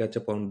we'll touch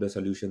upon the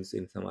solutions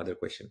in some other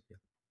question. Yeah.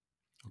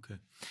 Okay.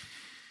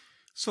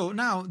 So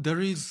now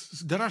there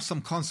are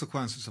some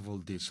consequences of all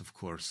this, of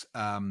course,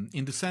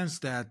 in the sense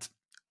that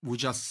we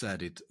just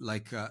said it.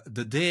 Like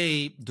the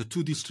day the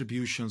two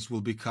distributions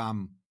will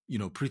become,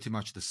 pretty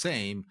much the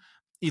same,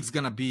 it's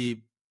gonna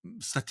be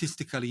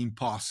statistically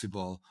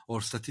impossible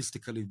or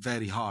statistically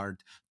very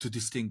hard to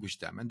distinguish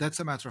them, and that's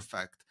a matter of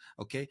fact.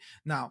 Okay.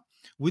 Now,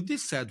 with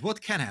this said, what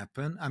can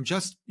happen? I'm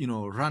just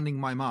running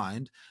my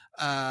mind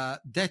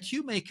that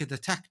you make a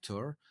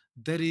detector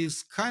that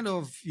is kind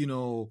of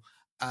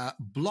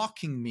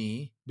blocking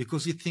me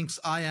because it thinks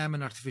I am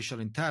an artificial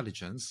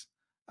intelligence,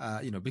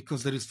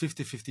 because there is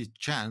 50-50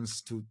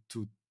 chance to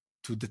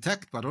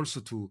detect, but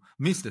also to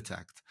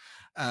misdetect.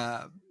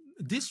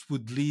 this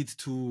would lead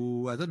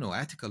to, I don't know,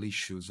 ethical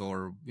issues,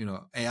 or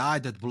AI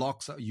that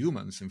blocks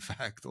humans, in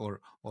fact,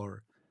 or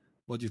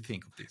what do you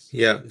think of this?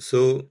 Yeah,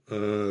 so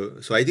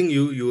I think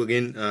you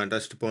again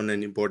touched upon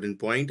an important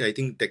point. I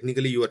think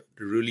technically you are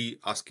really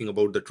asking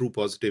about the true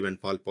positive and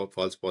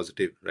false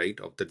positive, right,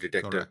 of the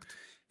detector. Correct.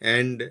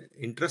 And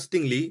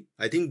interestingly,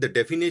 I think the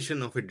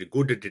definition of a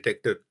good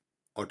detector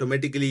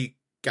automatically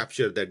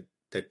capture that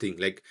thing.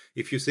 Like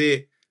if you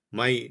say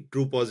my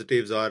true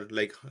positives are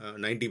like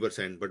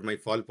 90%, but my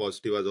false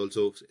positive was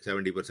also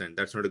 70%,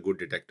 that's not a good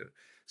detector.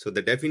 So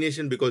the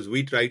definition, because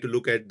we try to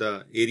look at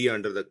the area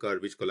under the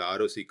curve, which called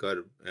ROC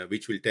curve,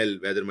 which will tell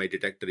whether my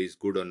detector is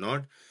good or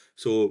not.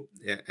 So,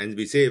 and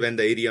we say when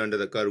the area under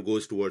the curve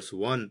goes towards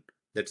 1,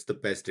 that's the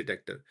best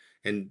detector.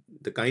 And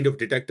the kind of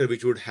detector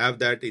which would have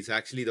that is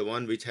actually the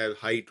one which have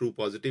high true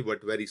positive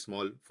but very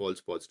small false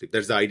positive.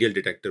 That's the ideal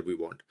detector we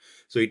want.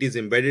 So it is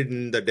embedded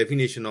in the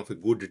definition of a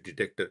good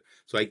detector.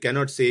 So I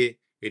cannot say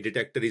a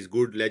detector is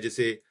good. Let's just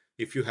say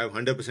if you have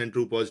 100%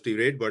 true positive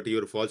rate, but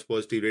your false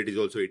positive rate is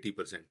also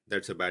 80%,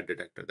 that's a bad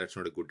detector. That's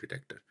not a good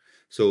detector.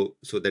 So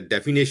the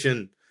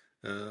definition,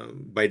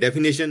 by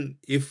definition,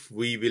 if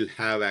we will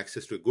have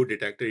access to a good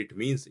detector, it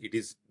means it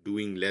is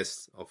doing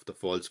less of the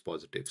false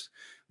positives.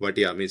 But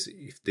yeah, means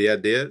if they are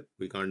there,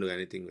 we can't do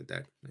anything with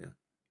that. Yeah.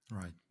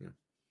 Right. Yeah.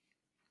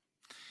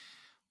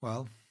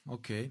 Well,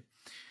 okay.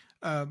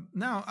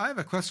 Now I have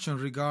a question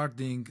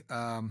regarding,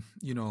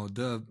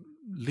 the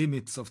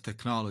limits of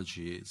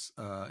technologies,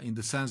 in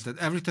the sense that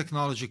every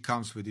technology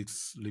comes with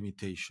its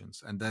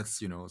limitations, and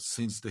that's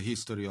since the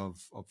history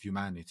of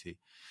humanity.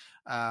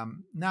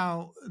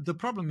 Now the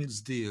problem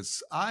is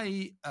this: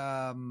 we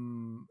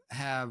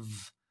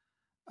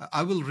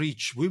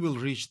will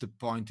reach the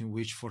point in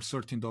which, for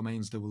certain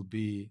domains, there will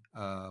be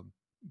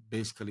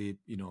basically,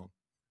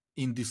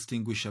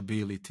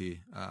 indistinguishability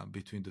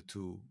between the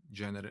two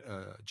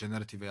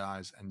generative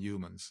AIs and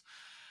humans.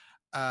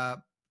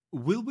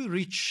 Will we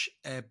reach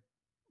a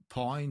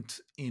point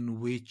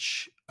in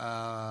which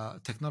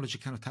technology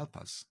cannot help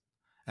us,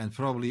 and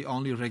probably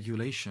only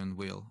regulation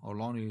will, or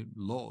only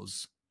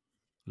laws,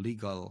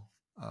 legal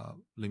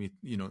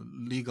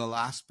legal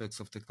aspects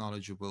of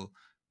technology will,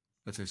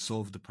 let's say,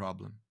 solve the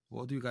problem?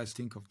 What do you guys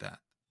think of that?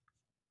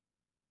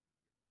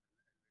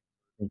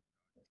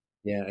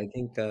 Yeah, I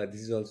think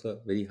this is also a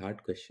very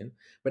hard question,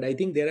 but I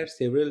think there are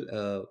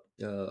several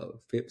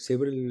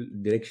several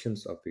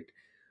directions of it.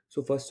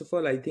 So first of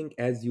all, I think,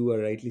 as you are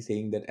rightly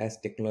saying, that as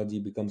technology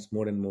becomes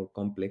more and more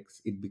complex,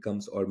 it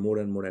becomes, or more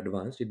and more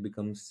advanced, it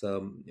becomes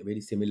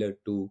very similar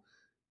to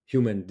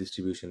human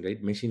distribution,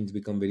 right? Machines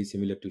become very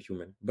similar to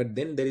human. But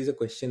then there is a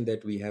question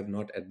that we have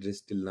not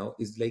addressed till now: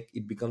 is like,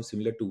 it becomes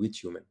similar to which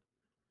human,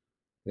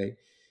 right?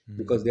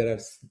 Because Mm.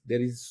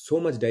 there is so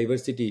much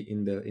diversity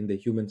in the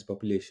humans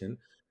population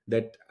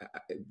that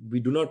we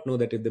do not know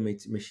that if the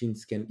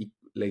machines can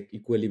like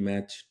equally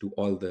match to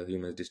all the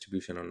humans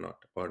distribution or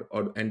not,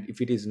 or and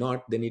if it is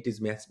not, then it is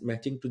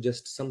matching to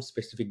just some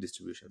specific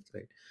distributions,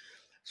 right?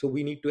 So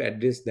we need to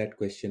address that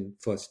question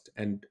first,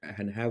 and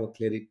have a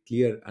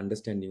clear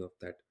understanding of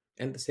that.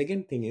 And the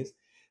second thing is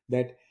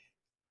that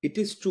it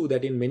is true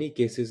that in many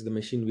cases the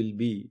machine will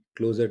be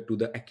closer to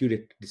the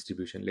accurate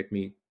distribution. Let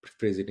me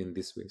phrase it in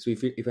this way. So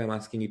if I'm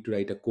asking it to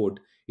write a code,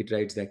 it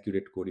writes the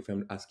accurate code. If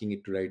I'm asking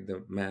it to write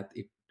the math,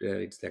 it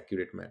writes the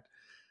accurate math.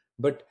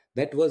 But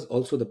that was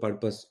also the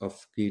purpose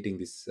of creating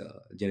this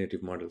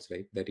generative models,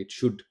 right? That it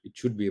should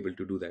be able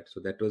to do that. So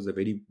that was the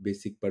very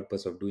basic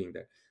purpose of doing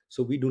that.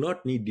 So we do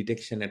not need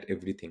detection at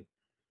everything,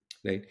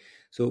 right?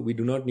 So we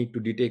do not need to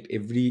detect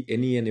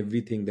any and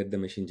everything that the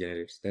machine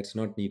generates. That's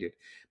not needed.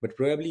 But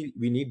probably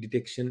we need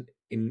detection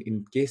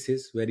in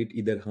cases where it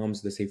either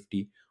harms the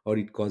safety, or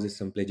it causes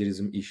some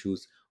plagiarism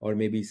issues, or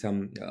maybe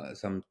some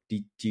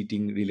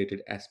cheating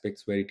related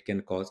aspects where it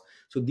can cause.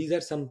 So these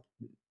are some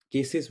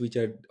cases which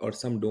are, or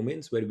some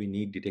domains where we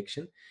need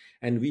detection,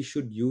 and we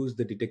should use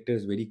the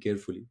detectors very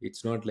carefully.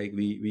 It's not like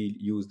we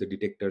use the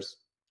detectors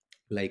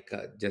like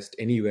just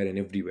anywhere and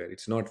everywhere.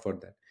 It's not for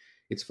that.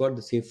 It's for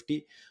the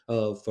safety,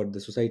 for the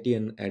society,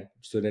 and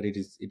so that it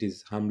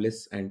is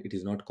harmless and it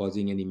is not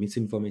causing any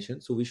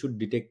misinformation. So we should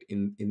detect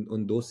in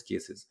on those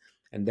cases,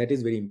 and that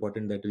is very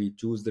important, that we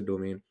choose the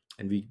domain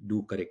and we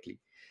do correctly.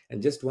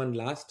 And just one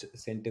last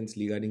sentence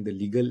regarding the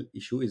legal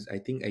issue is, I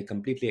think I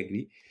completely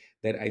agree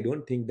that I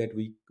don't think that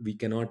we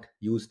cannot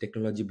use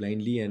technology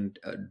blindly and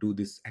do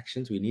these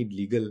actions. We need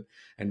legal,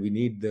 and we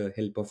need the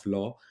help of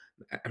law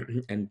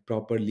and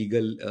proper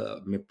legal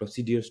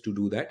procedures to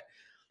do that.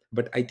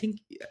 But I think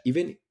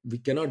even we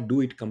cannot do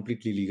it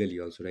completely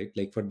legally also, right?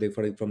 Like from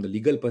the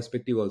legal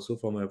perspective also,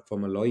 from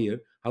a lawyer,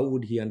 how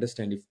would he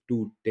understand if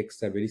two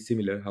texts are very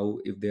similar, how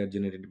if they are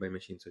generated by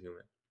machines or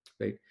human,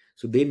 right?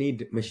 So they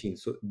need Right.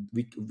 machines, so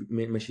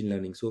machine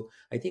learning. So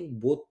I think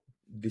both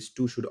these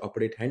two should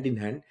operate hand in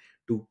hand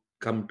to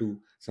come to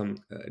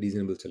some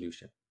reasonable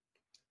solution.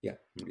 Yeah,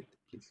 Amrit,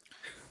 please.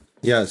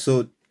 Yeah,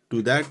 so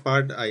to that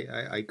part,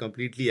 I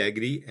completely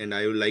agree, and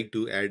I would like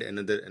to add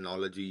another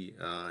analogy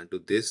to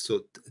this.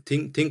 So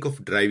think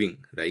of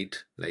driving, right?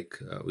 Like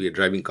we are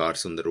driving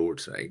cars on the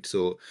roads, right?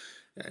 So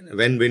And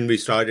when we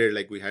started,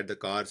 like we had the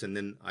cars, and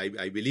then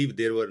I believe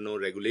there were no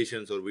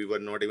regulations, or we were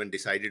not even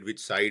decided which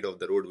side of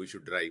the road we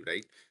should drive,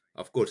 right?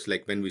 Of course,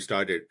 like when we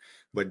started.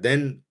 But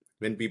then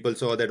when people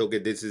saw that, okay,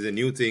 this is a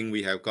new thing,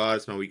 we have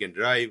cars now, we can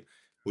drive,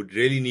 would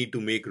really need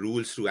to make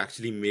rules to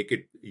actually make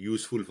it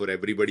useful for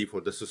everybody,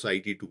 for the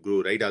society to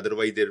grow, right?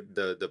 Otherwise,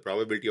 the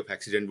probability of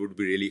accident would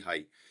be really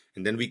high.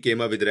 And then we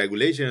came up with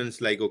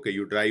regulations like, okay,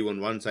 you drive on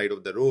one side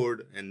of the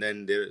road, and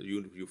then there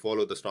you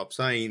follow the stop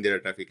sign, there are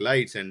traffic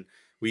lights, and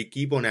we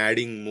keep on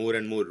adding more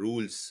and more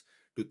rules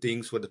to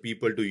things for the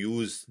people to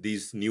use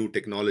these new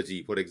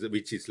technology, for example,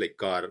 which is like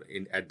car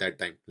in at that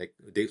time, like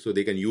so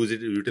they can use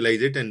it,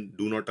 utilize it, and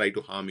do not try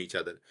to harm each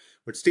other.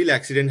 But still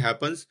accident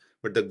happens,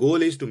 but the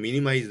goal is to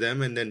minimize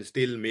them, and then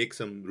still make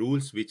some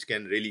rules which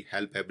can really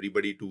help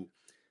everybody to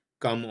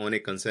come on a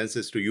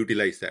consensus to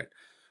utilize that.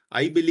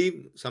 I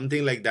believe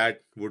something like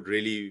that would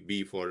really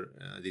be for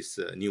this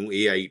new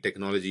AI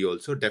technology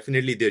also.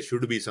 Definitely there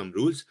should be some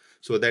rules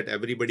so that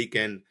everybody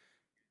can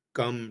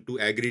come to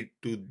agree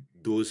to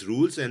those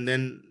rules. And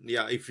then,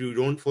 yeah, if you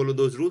don't follow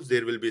those rules,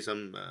 there will be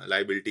some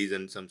liabilities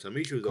and some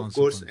issues, of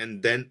course. Consequence.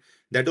 And then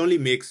that only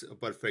makes a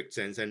perfect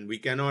sense. And we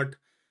cannot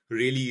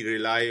really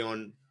rely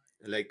on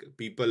like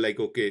people like,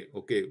 okay,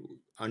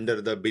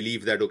 under the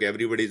belief that, okay,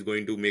 everybody is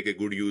going to make a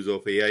good use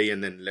of AI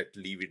and then let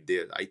leave it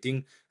there. I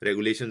think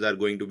regulations are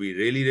going to be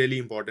really, really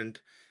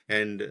important.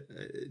 And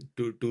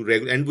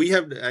and we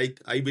have,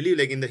 I believe,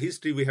 like in the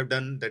history we have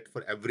done that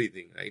for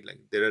everything, right? Like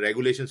there are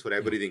regulations for Yeah.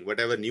 everything.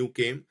 Whatever new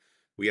came,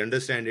 we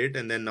understand it,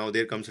 and then now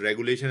there comes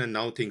regulation, and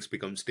now things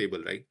become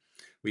stable, right?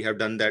 We have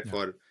done that Yeah.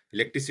 for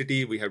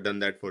electricity, we have done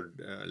that for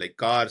like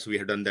cars, we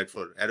have done that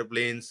for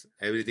airplanes,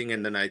 everything.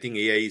 And then I think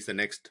AI is the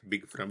next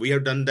big front. We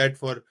have done that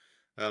for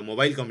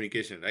mobile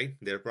communication, right?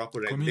 There are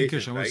proper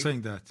regulations, Communication. I was right?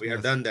 saying that. We have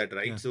Yes. done that,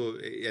 right? Yeah. So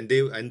and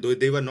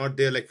they were not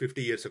there like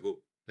 50 years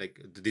ago, like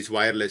these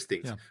wireless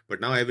things. Yeah.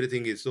 But now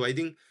everything is. So I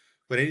think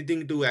for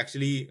anything to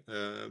actually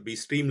be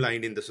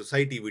streamlined in the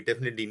society, we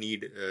definitely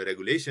need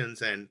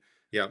regulations. And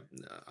yeah,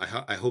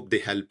 I hope they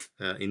help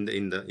in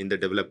the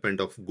development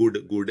of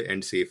good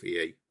and safe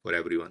AI for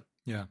everyone.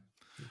 Yeah.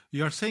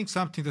 You are saying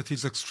something that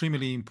is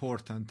extremely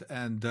important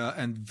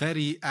and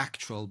very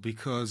actual,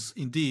 because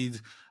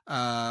indeed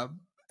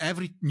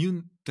every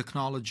new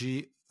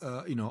technology,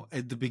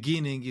 at the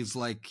beginning is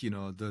like,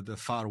 the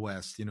far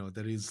west.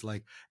 There is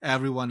like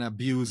everyone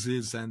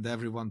abuses and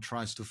everyone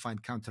tries to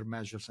find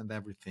countermeasures and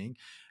everything,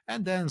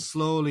 and then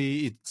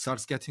slowly it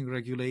starts getting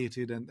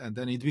regulated, and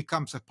then it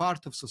becomes a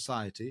part of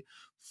society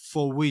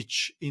for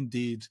which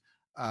indeed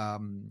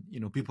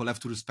people have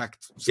to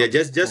respect Yeah, some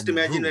just form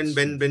of imagine rules.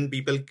 when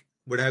people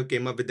would have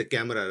came up with the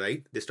camera,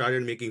 right? They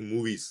started making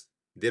movies.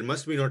 There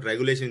must be not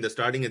regulation in the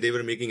starting, and they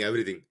were making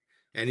everything,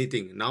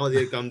 anything. Now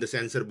there come the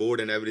censor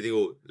board and everything.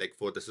 Oh, like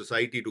for the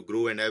society to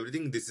grow and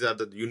everything, this is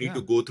the you need Yeah.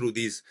 to go through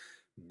these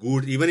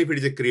good. Even if it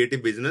is a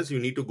creative business, you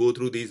need to go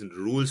through these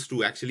rules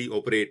to actually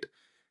operate.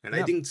 And I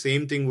Yeah. think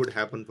same thing would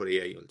happen for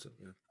AI also.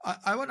 Yeah.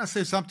 I want to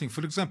say something.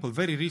 For example,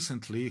 very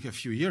recently, a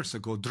few years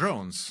ago,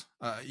 drones.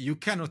 You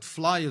cannot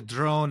fly a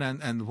drone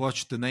and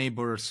watch the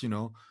neighbors,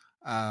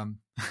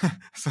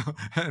 so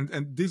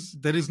and this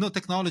there is no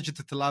technology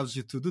that allows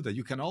you to do that.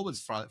 You can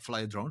always fly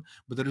a drone,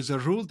 but there is a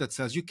rule that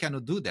says you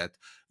cannot do that.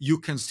 You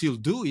can still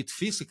do it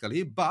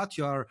physically, but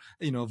you are,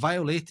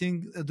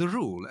 violating the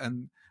rule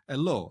and a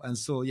law. And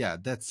so, yeah,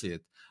 that's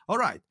it. All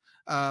right.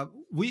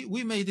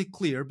 We made it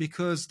clear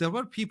because there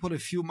were people a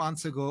few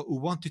months ago who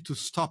wanted to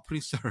stop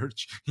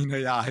research in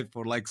AI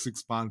for like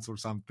 6 months or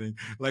something.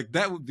 Like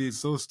that would be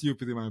so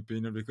stupid in my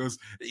opinion, because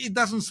it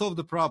doesn't solve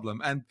the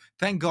problem. And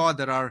thank God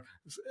there are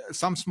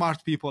some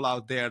smart people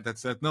out there that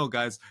said, no,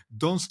 guys,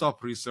 don't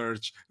stop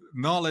research.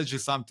 Knowledge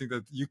is something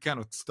that you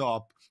cannot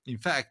stop. In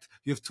fact,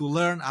 you have to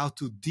learn how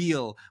to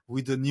deal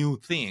with a new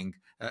thing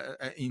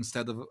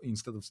instead of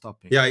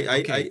stopping. Yeah,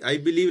 Okay. I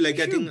believe, like,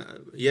 I think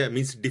Phew. yeah,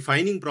 means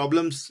defining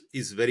problems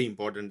is very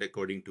important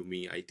according to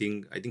me. I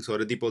think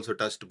Souradip also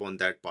touched upon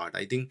that part.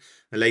 I think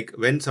like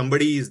when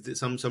somebody is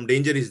some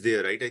danger is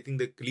there, right? I think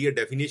the clear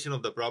definition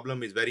of the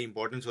problem is very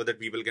important so that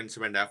people can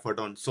spend effort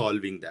on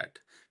solving that,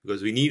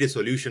 because we need a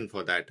solution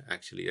for that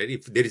actually, right?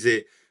 If there's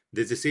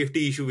a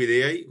safety issue with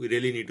AI, we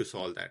really need to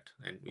solve that,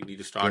 and we need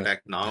to start Yeah,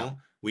 act Yeah. now.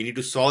 We need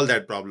to solve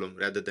that problem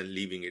rather than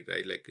leaving it,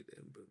 right? Like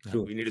Yeah.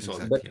 true. we need to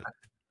solve it. But Exactly.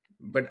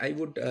 Yeah. I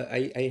would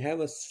I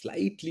have a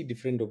slightly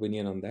different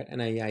opinion on that,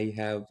 and I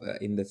have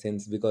in the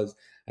sense, because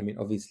I mean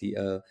obviously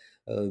uh,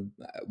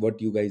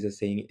 what you guys are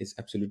saying is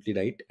absolutely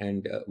right,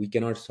 and we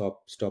cannot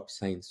stop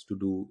science to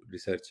do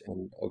research,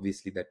 and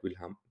obviously that will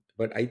harm.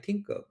 But I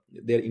think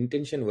their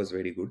intention was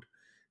very good.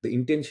 The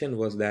intention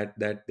was that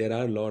there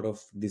are a lot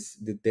of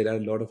there are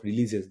a lot of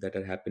releases that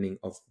are happening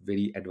of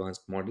very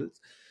advanced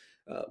models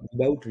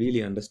without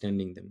really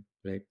understanding them,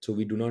 right? So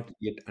we do not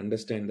yet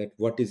understand that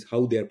what is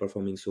how they are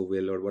performing so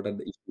well, or what are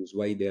the issues,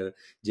 why they are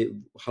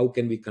how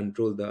can we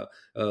control the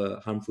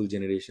harmful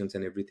generations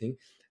and everything.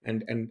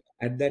 And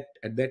at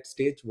that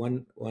stage,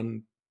 one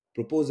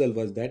proposal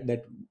was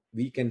that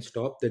we can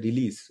stop the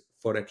release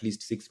for at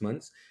least 6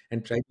 months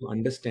and try to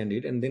understand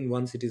it. And then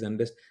once it is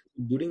understood,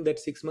 during that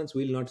 6 months,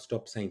 we will not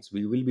stop science.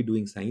 We will be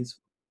doing science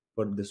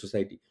for the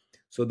society.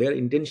 So their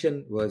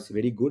intention was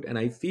very good. And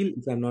I feel,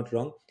 if I'm not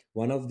wrong,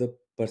 one of the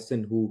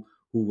person who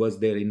was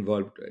there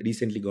involved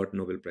recently got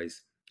Nobel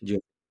Prize.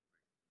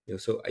 Yeah,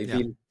 so I Yeah.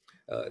 feel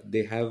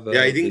they have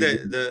Yeah, I think very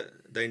good.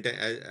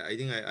 I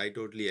think I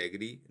totally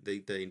agree.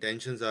 The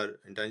intentions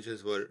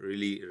were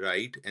really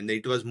right, and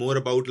it was more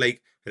about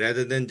like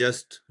rather than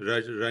just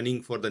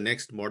running for the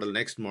next model,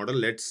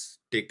 let's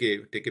take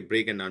a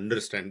break and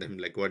understand them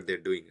like what they're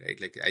doing, right?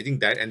 Like I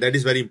think that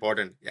is very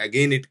important.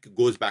 Again, it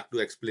goes back to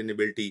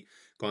explainability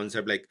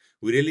concept. Like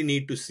we really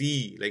need to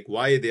see like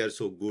why they are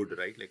so good,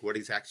 right? Like what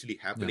is actually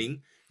Yeah.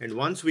 happening, and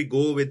once we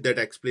go with that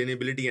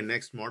explainability and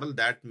next model,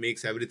 that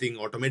makes everything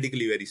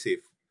automatically very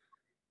safe.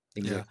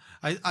 Yeah,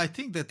 Exactly. I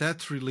think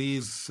that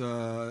release,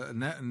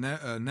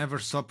 never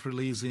stop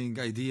releasing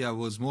idea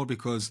was more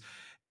because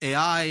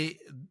AI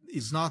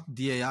is not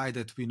the AI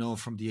that we know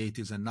from the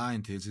 80s and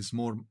 90s. It's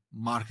more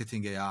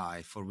marketing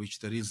AI, for which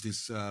there is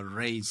this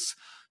race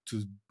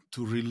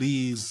to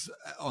release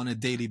on a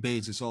daily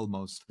basis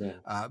almost.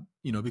 Yeah.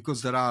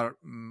 Because there are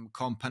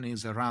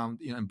companies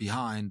around, and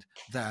behind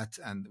that,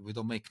 and we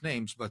don't make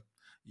names, but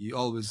you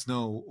always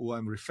know who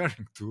I'm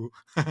referring to.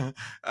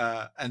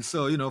 And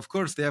so, of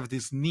course, they have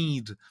this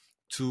need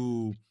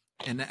to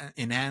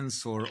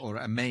enhance or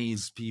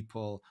amaze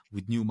people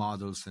with new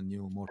models and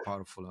new, more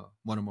powerful,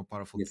 more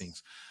powerful Yes.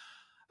 things.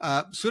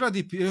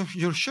 Souradip,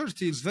 your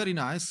shirt is very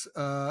nice.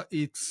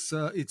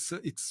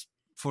 It's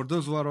for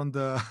those who are on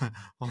the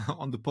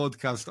on the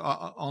podcast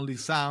only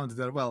sound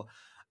there. Well,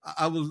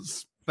 I will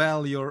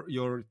spell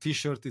your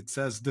t-shirt. It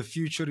says the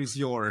future is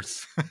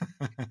yours.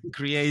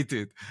 Create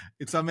it.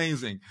 It's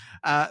amazing.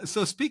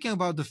 So speaking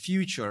about the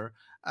future,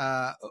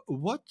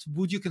 what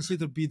would you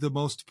consider be the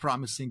most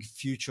promising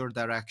future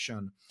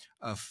direction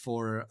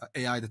for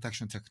AI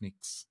detection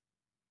techniques?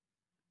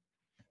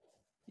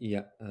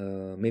 Yeah,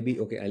 maybe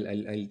okay.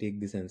 I'll take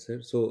this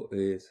answer. So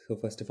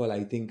first of all,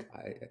 I think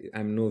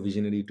I'm no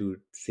visionary to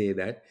say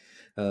that,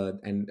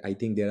 and I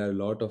think there are a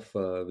lot of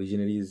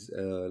visionaries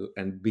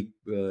and big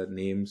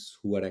names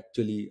who are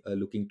actually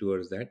looking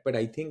towards that. But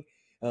I think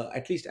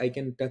at least I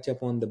can touch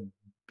upon the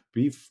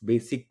brief,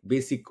 basic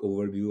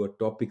overview or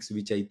topics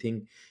which I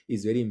think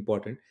is very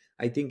important.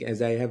 I think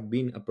as I have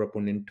been a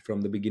proponent from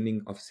the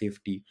beginning of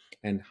safety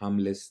and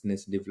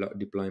harmlessness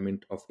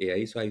deployment of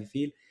AI, so I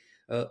feel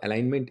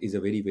alignment is a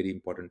very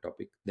important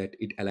topic, that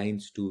it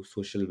aligns to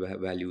social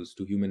values,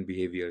 to human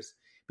behaviors,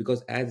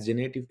 because as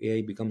generative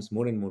AI becomes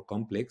more and more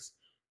complex,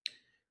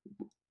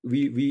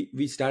 we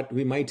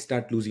might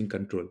start losing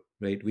control,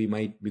 right? We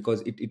might,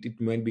 because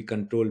it might be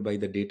controlled by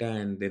the data,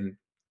 and then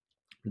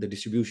the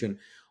distribution,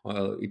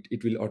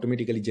 it will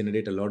automatically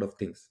generate a lot of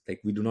things,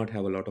 like we do not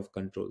have a lot of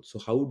control. So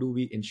how do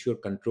we ensure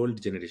controlled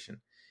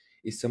generation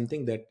is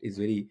something that is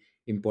very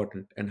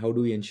important. And how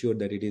do we ensure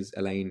that it is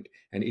aligned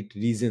and it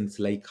reasons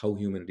like how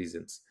human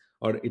reasons,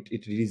 or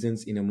it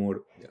reasons in a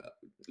more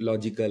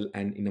logical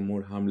and in a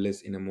more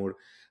harmless, in a more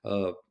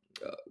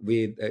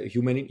way.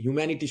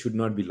 Humanity should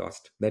not be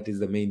lost. That is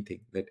the main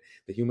thing, that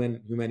the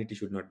humanity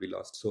should not be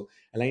lost. So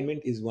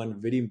alignment is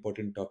one very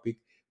important topic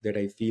that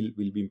I feel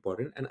will be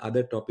important. And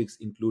other topics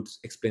includes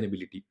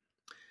explainability.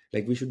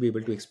 Like we should be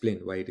able to explain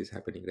why it is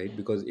happening, right?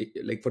 Because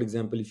like for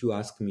example, if you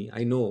ask me,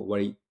 I know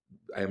why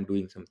I am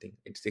doing something.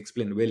 It's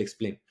explained.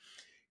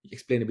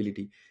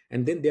 Explainability.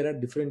 And then there are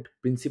different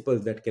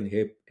principles that can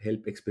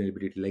help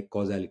explainability, like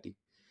causality.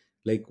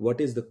 Like what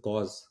is the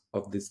cause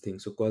of this thing?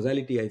 So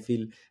causality, I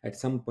feel, at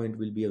some point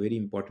will be a very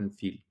important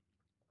field.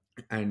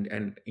 And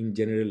in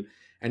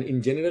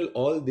general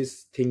all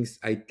these things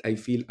I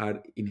feel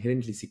are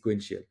inherently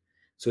sequential.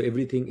 So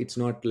everything, it's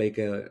not like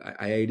a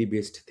IID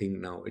based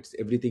thing now. It's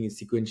everything is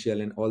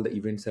sequential and all the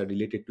events are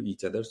related to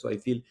each other. So I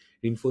feel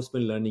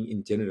reinforcement learning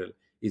in general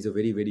is a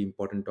very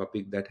important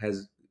topic that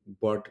has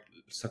brought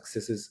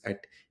successes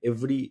at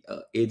every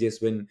ages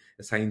when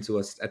science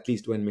was, at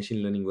least when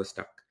machine learning was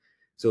stuck.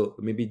 So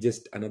maybe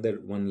just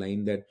another one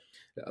line that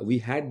we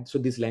had, so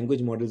these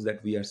language models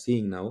that we are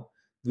seeing now,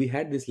 we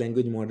had these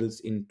language models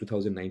in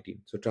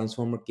 2019. So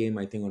transformer came,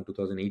 I think, on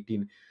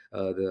 2018,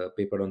 the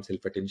paper on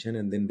self-attention,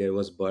 and then there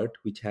was BERT,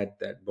 which had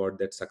that brought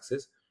that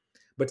success.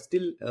 But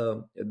still,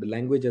 the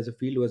language as a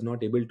field was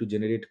not able to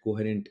generate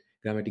coherent,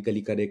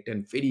 grammatically correct,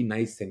 and very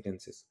nice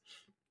sentences.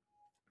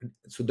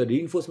 So the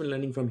reinforcement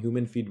learning from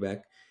human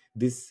feedback,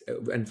 this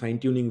and fine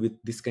tuning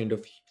with this kind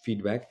of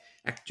feedback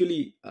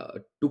actually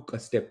took a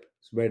step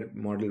where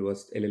model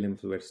was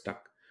LLMs were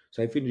stuck.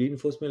 So I feel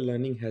reinforcement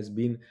learning has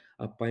been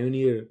a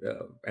pioneer,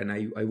 and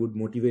I would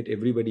motivate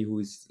everybody who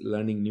is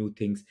learning new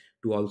things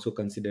to also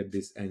consider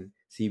this and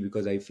see,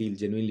 because I feel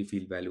genuinely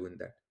feel value in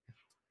that.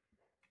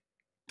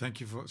 Thank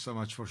you so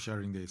much for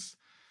sharing this.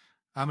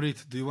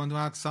 Amrit, do you want to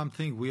add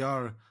something? We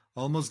are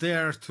almost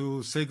there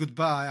to say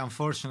goodbye.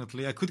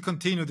 Unfortunately, I could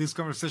continue this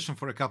conversation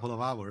for a couple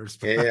of hours.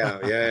 Yeah.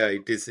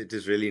 It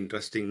is really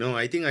interesting. No,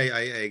 I think I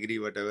agree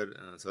whatever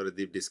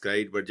Sauradeep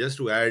described. But just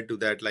to add to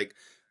that, like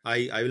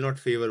I will not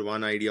favor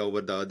one idea over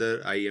the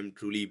other. I am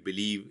truly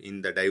believe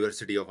in the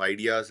diversity of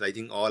ideas. I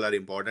think all are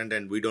important,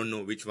 and we don't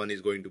know which one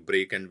is going to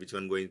break and which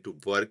one going to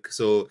work.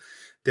 So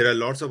there are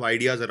lots of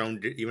ideas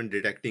around even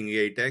detecting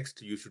AI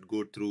text. You should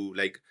go through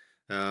like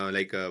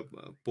a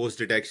post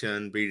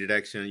detection, pre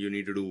detection. You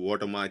need to do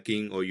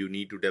watermarking, or you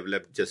need to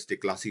develop just a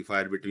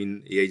classifier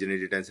between AI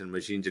generated text and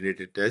machine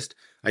generated text.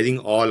 I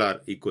think all are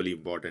equally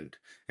important,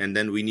 and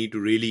then we need to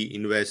really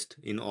invest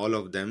in all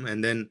of them,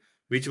 and then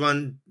which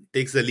one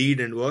takes the lead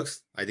and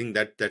works, I think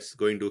that's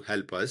going to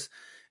help us.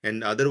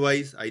 And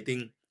otherwise, I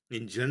think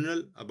in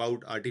general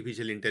about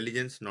artificial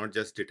intelligence, not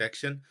just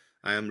detection,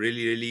 I'm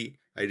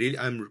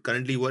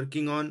currently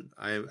working on,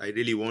 I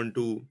really want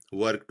to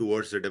work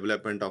towards the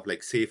development of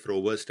like safe,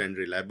 robust and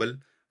reliable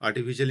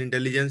artificial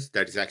intelligence.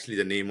 That is actually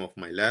the name of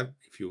my lab,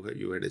 if you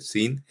had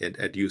seen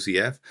at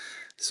UCF.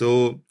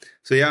 So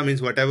yeah,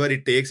 means whatever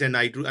it takes. And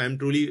I'm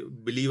truly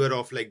believer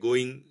of like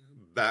going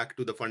back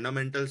to the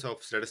fundamentals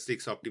of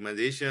statistics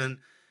optimization.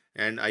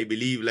 And I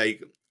believe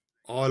like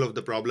all of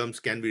the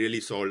problems can be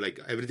really solved. Like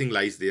everything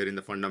lies there in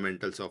the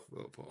fundamentals of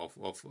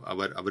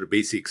our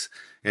basics.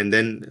 And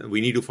then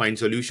we need to find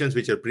solutions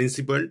which are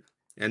principled,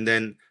 and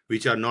then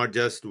which are not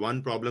just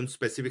one problem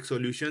specific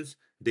solutions.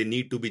 They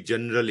need to be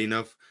general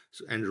enough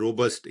and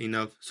robust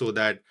enough so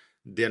that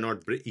they are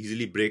not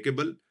easily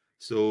breakable.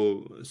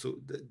 So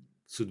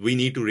we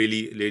need to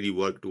really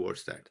work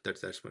towards that.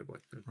 That's my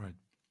point. Right.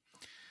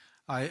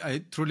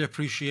 I truly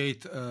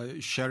appreciate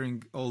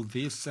sharing all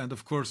this, and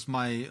of course,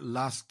 my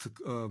last,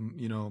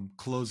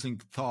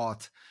 closing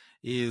thought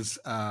is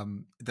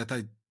that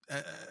I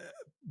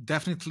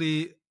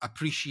definitely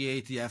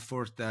appreciate the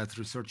effort that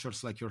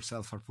researchers like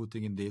yourself are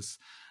putting in this,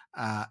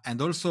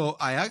 and also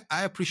I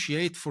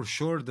appreciate for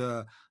sure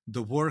the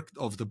work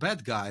of the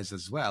bad guys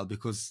as well,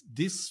 because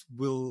this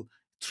will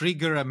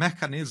trigger a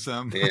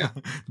mechanism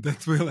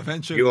that will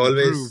eventually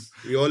improve.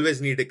 We always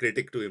need a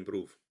critic to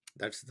improve.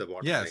 That's the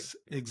bottom line. Yes,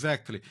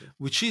 exactly. Yeah.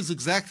 Which is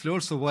exactly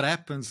also what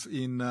happens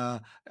in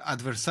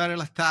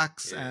adversarial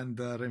attacks and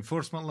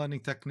reinforcement learning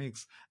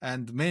techniques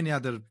and many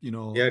other,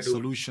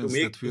 solutions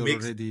that we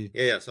already.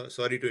 So,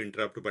 sorry to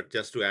interrupt, but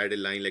just to add a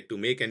line, like to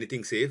make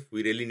anything safe,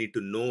 we really need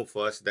to know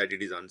first that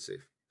it is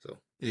unsafe. So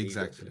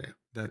exactly,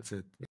 that's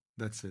it.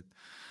 That's it.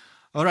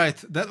 All right,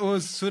 that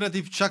was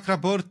Souradip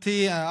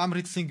Chakraborty,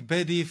 Amrit Singh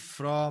Bedi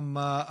from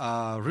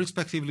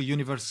respectively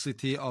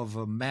University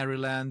of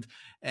Maryland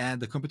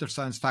and the Computer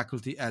Science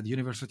faculty at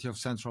University of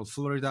Central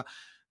Florida.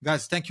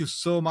 Guys, thank you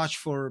so much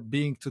for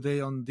being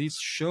today on this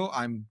show.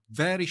 I'm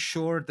very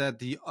sure that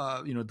the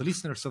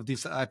listeners of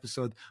this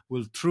episode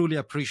will truly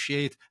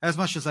appreciate, as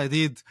much as I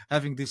did,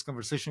 having this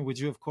conversation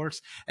with you, of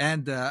course.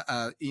 And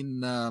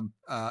in a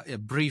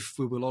brief,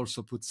 we will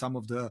also put some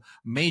of the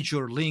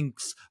major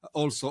links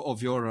also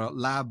of your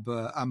lab,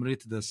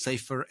 Amrit, the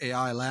Safer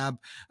AI Lab,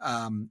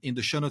 in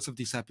the show notes of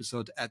this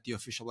episode at the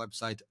official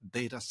website,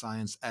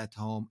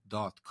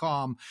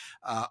 datascienceathome.com.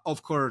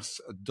 Of course,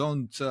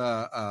 don't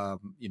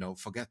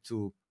forget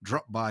to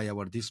drop by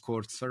our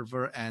Discord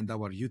server and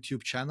our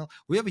YouTube channel.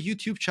 We have a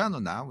YouTube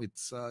channel now. It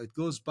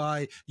goes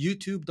by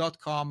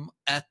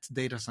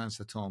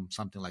youtube.com/datascienceathome,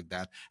 something like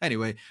that.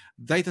 Anyway,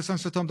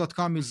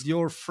 datascienceathome.com is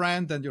your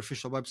friend and your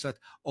official website.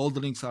 All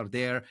the links are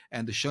there,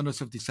 and the show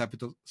notes of this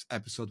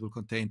episode will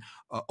contain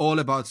all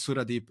about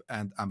Souradip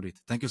and Amrit.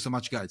 Thank you so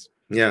much, guys.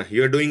 Yeah,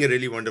 you're doing a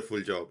really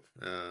wonderful job.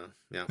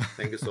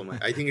 Thank you so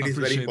much. I think it is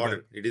very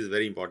important. It is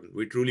very important.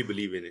 We truly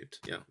believe in it.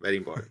 Yeah, very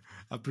important.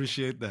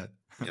 Appreciate that.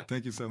 Yeah.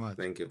 Thank you so much.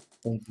 Thank you.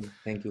 Thank you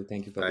for the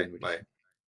invitation. Bye.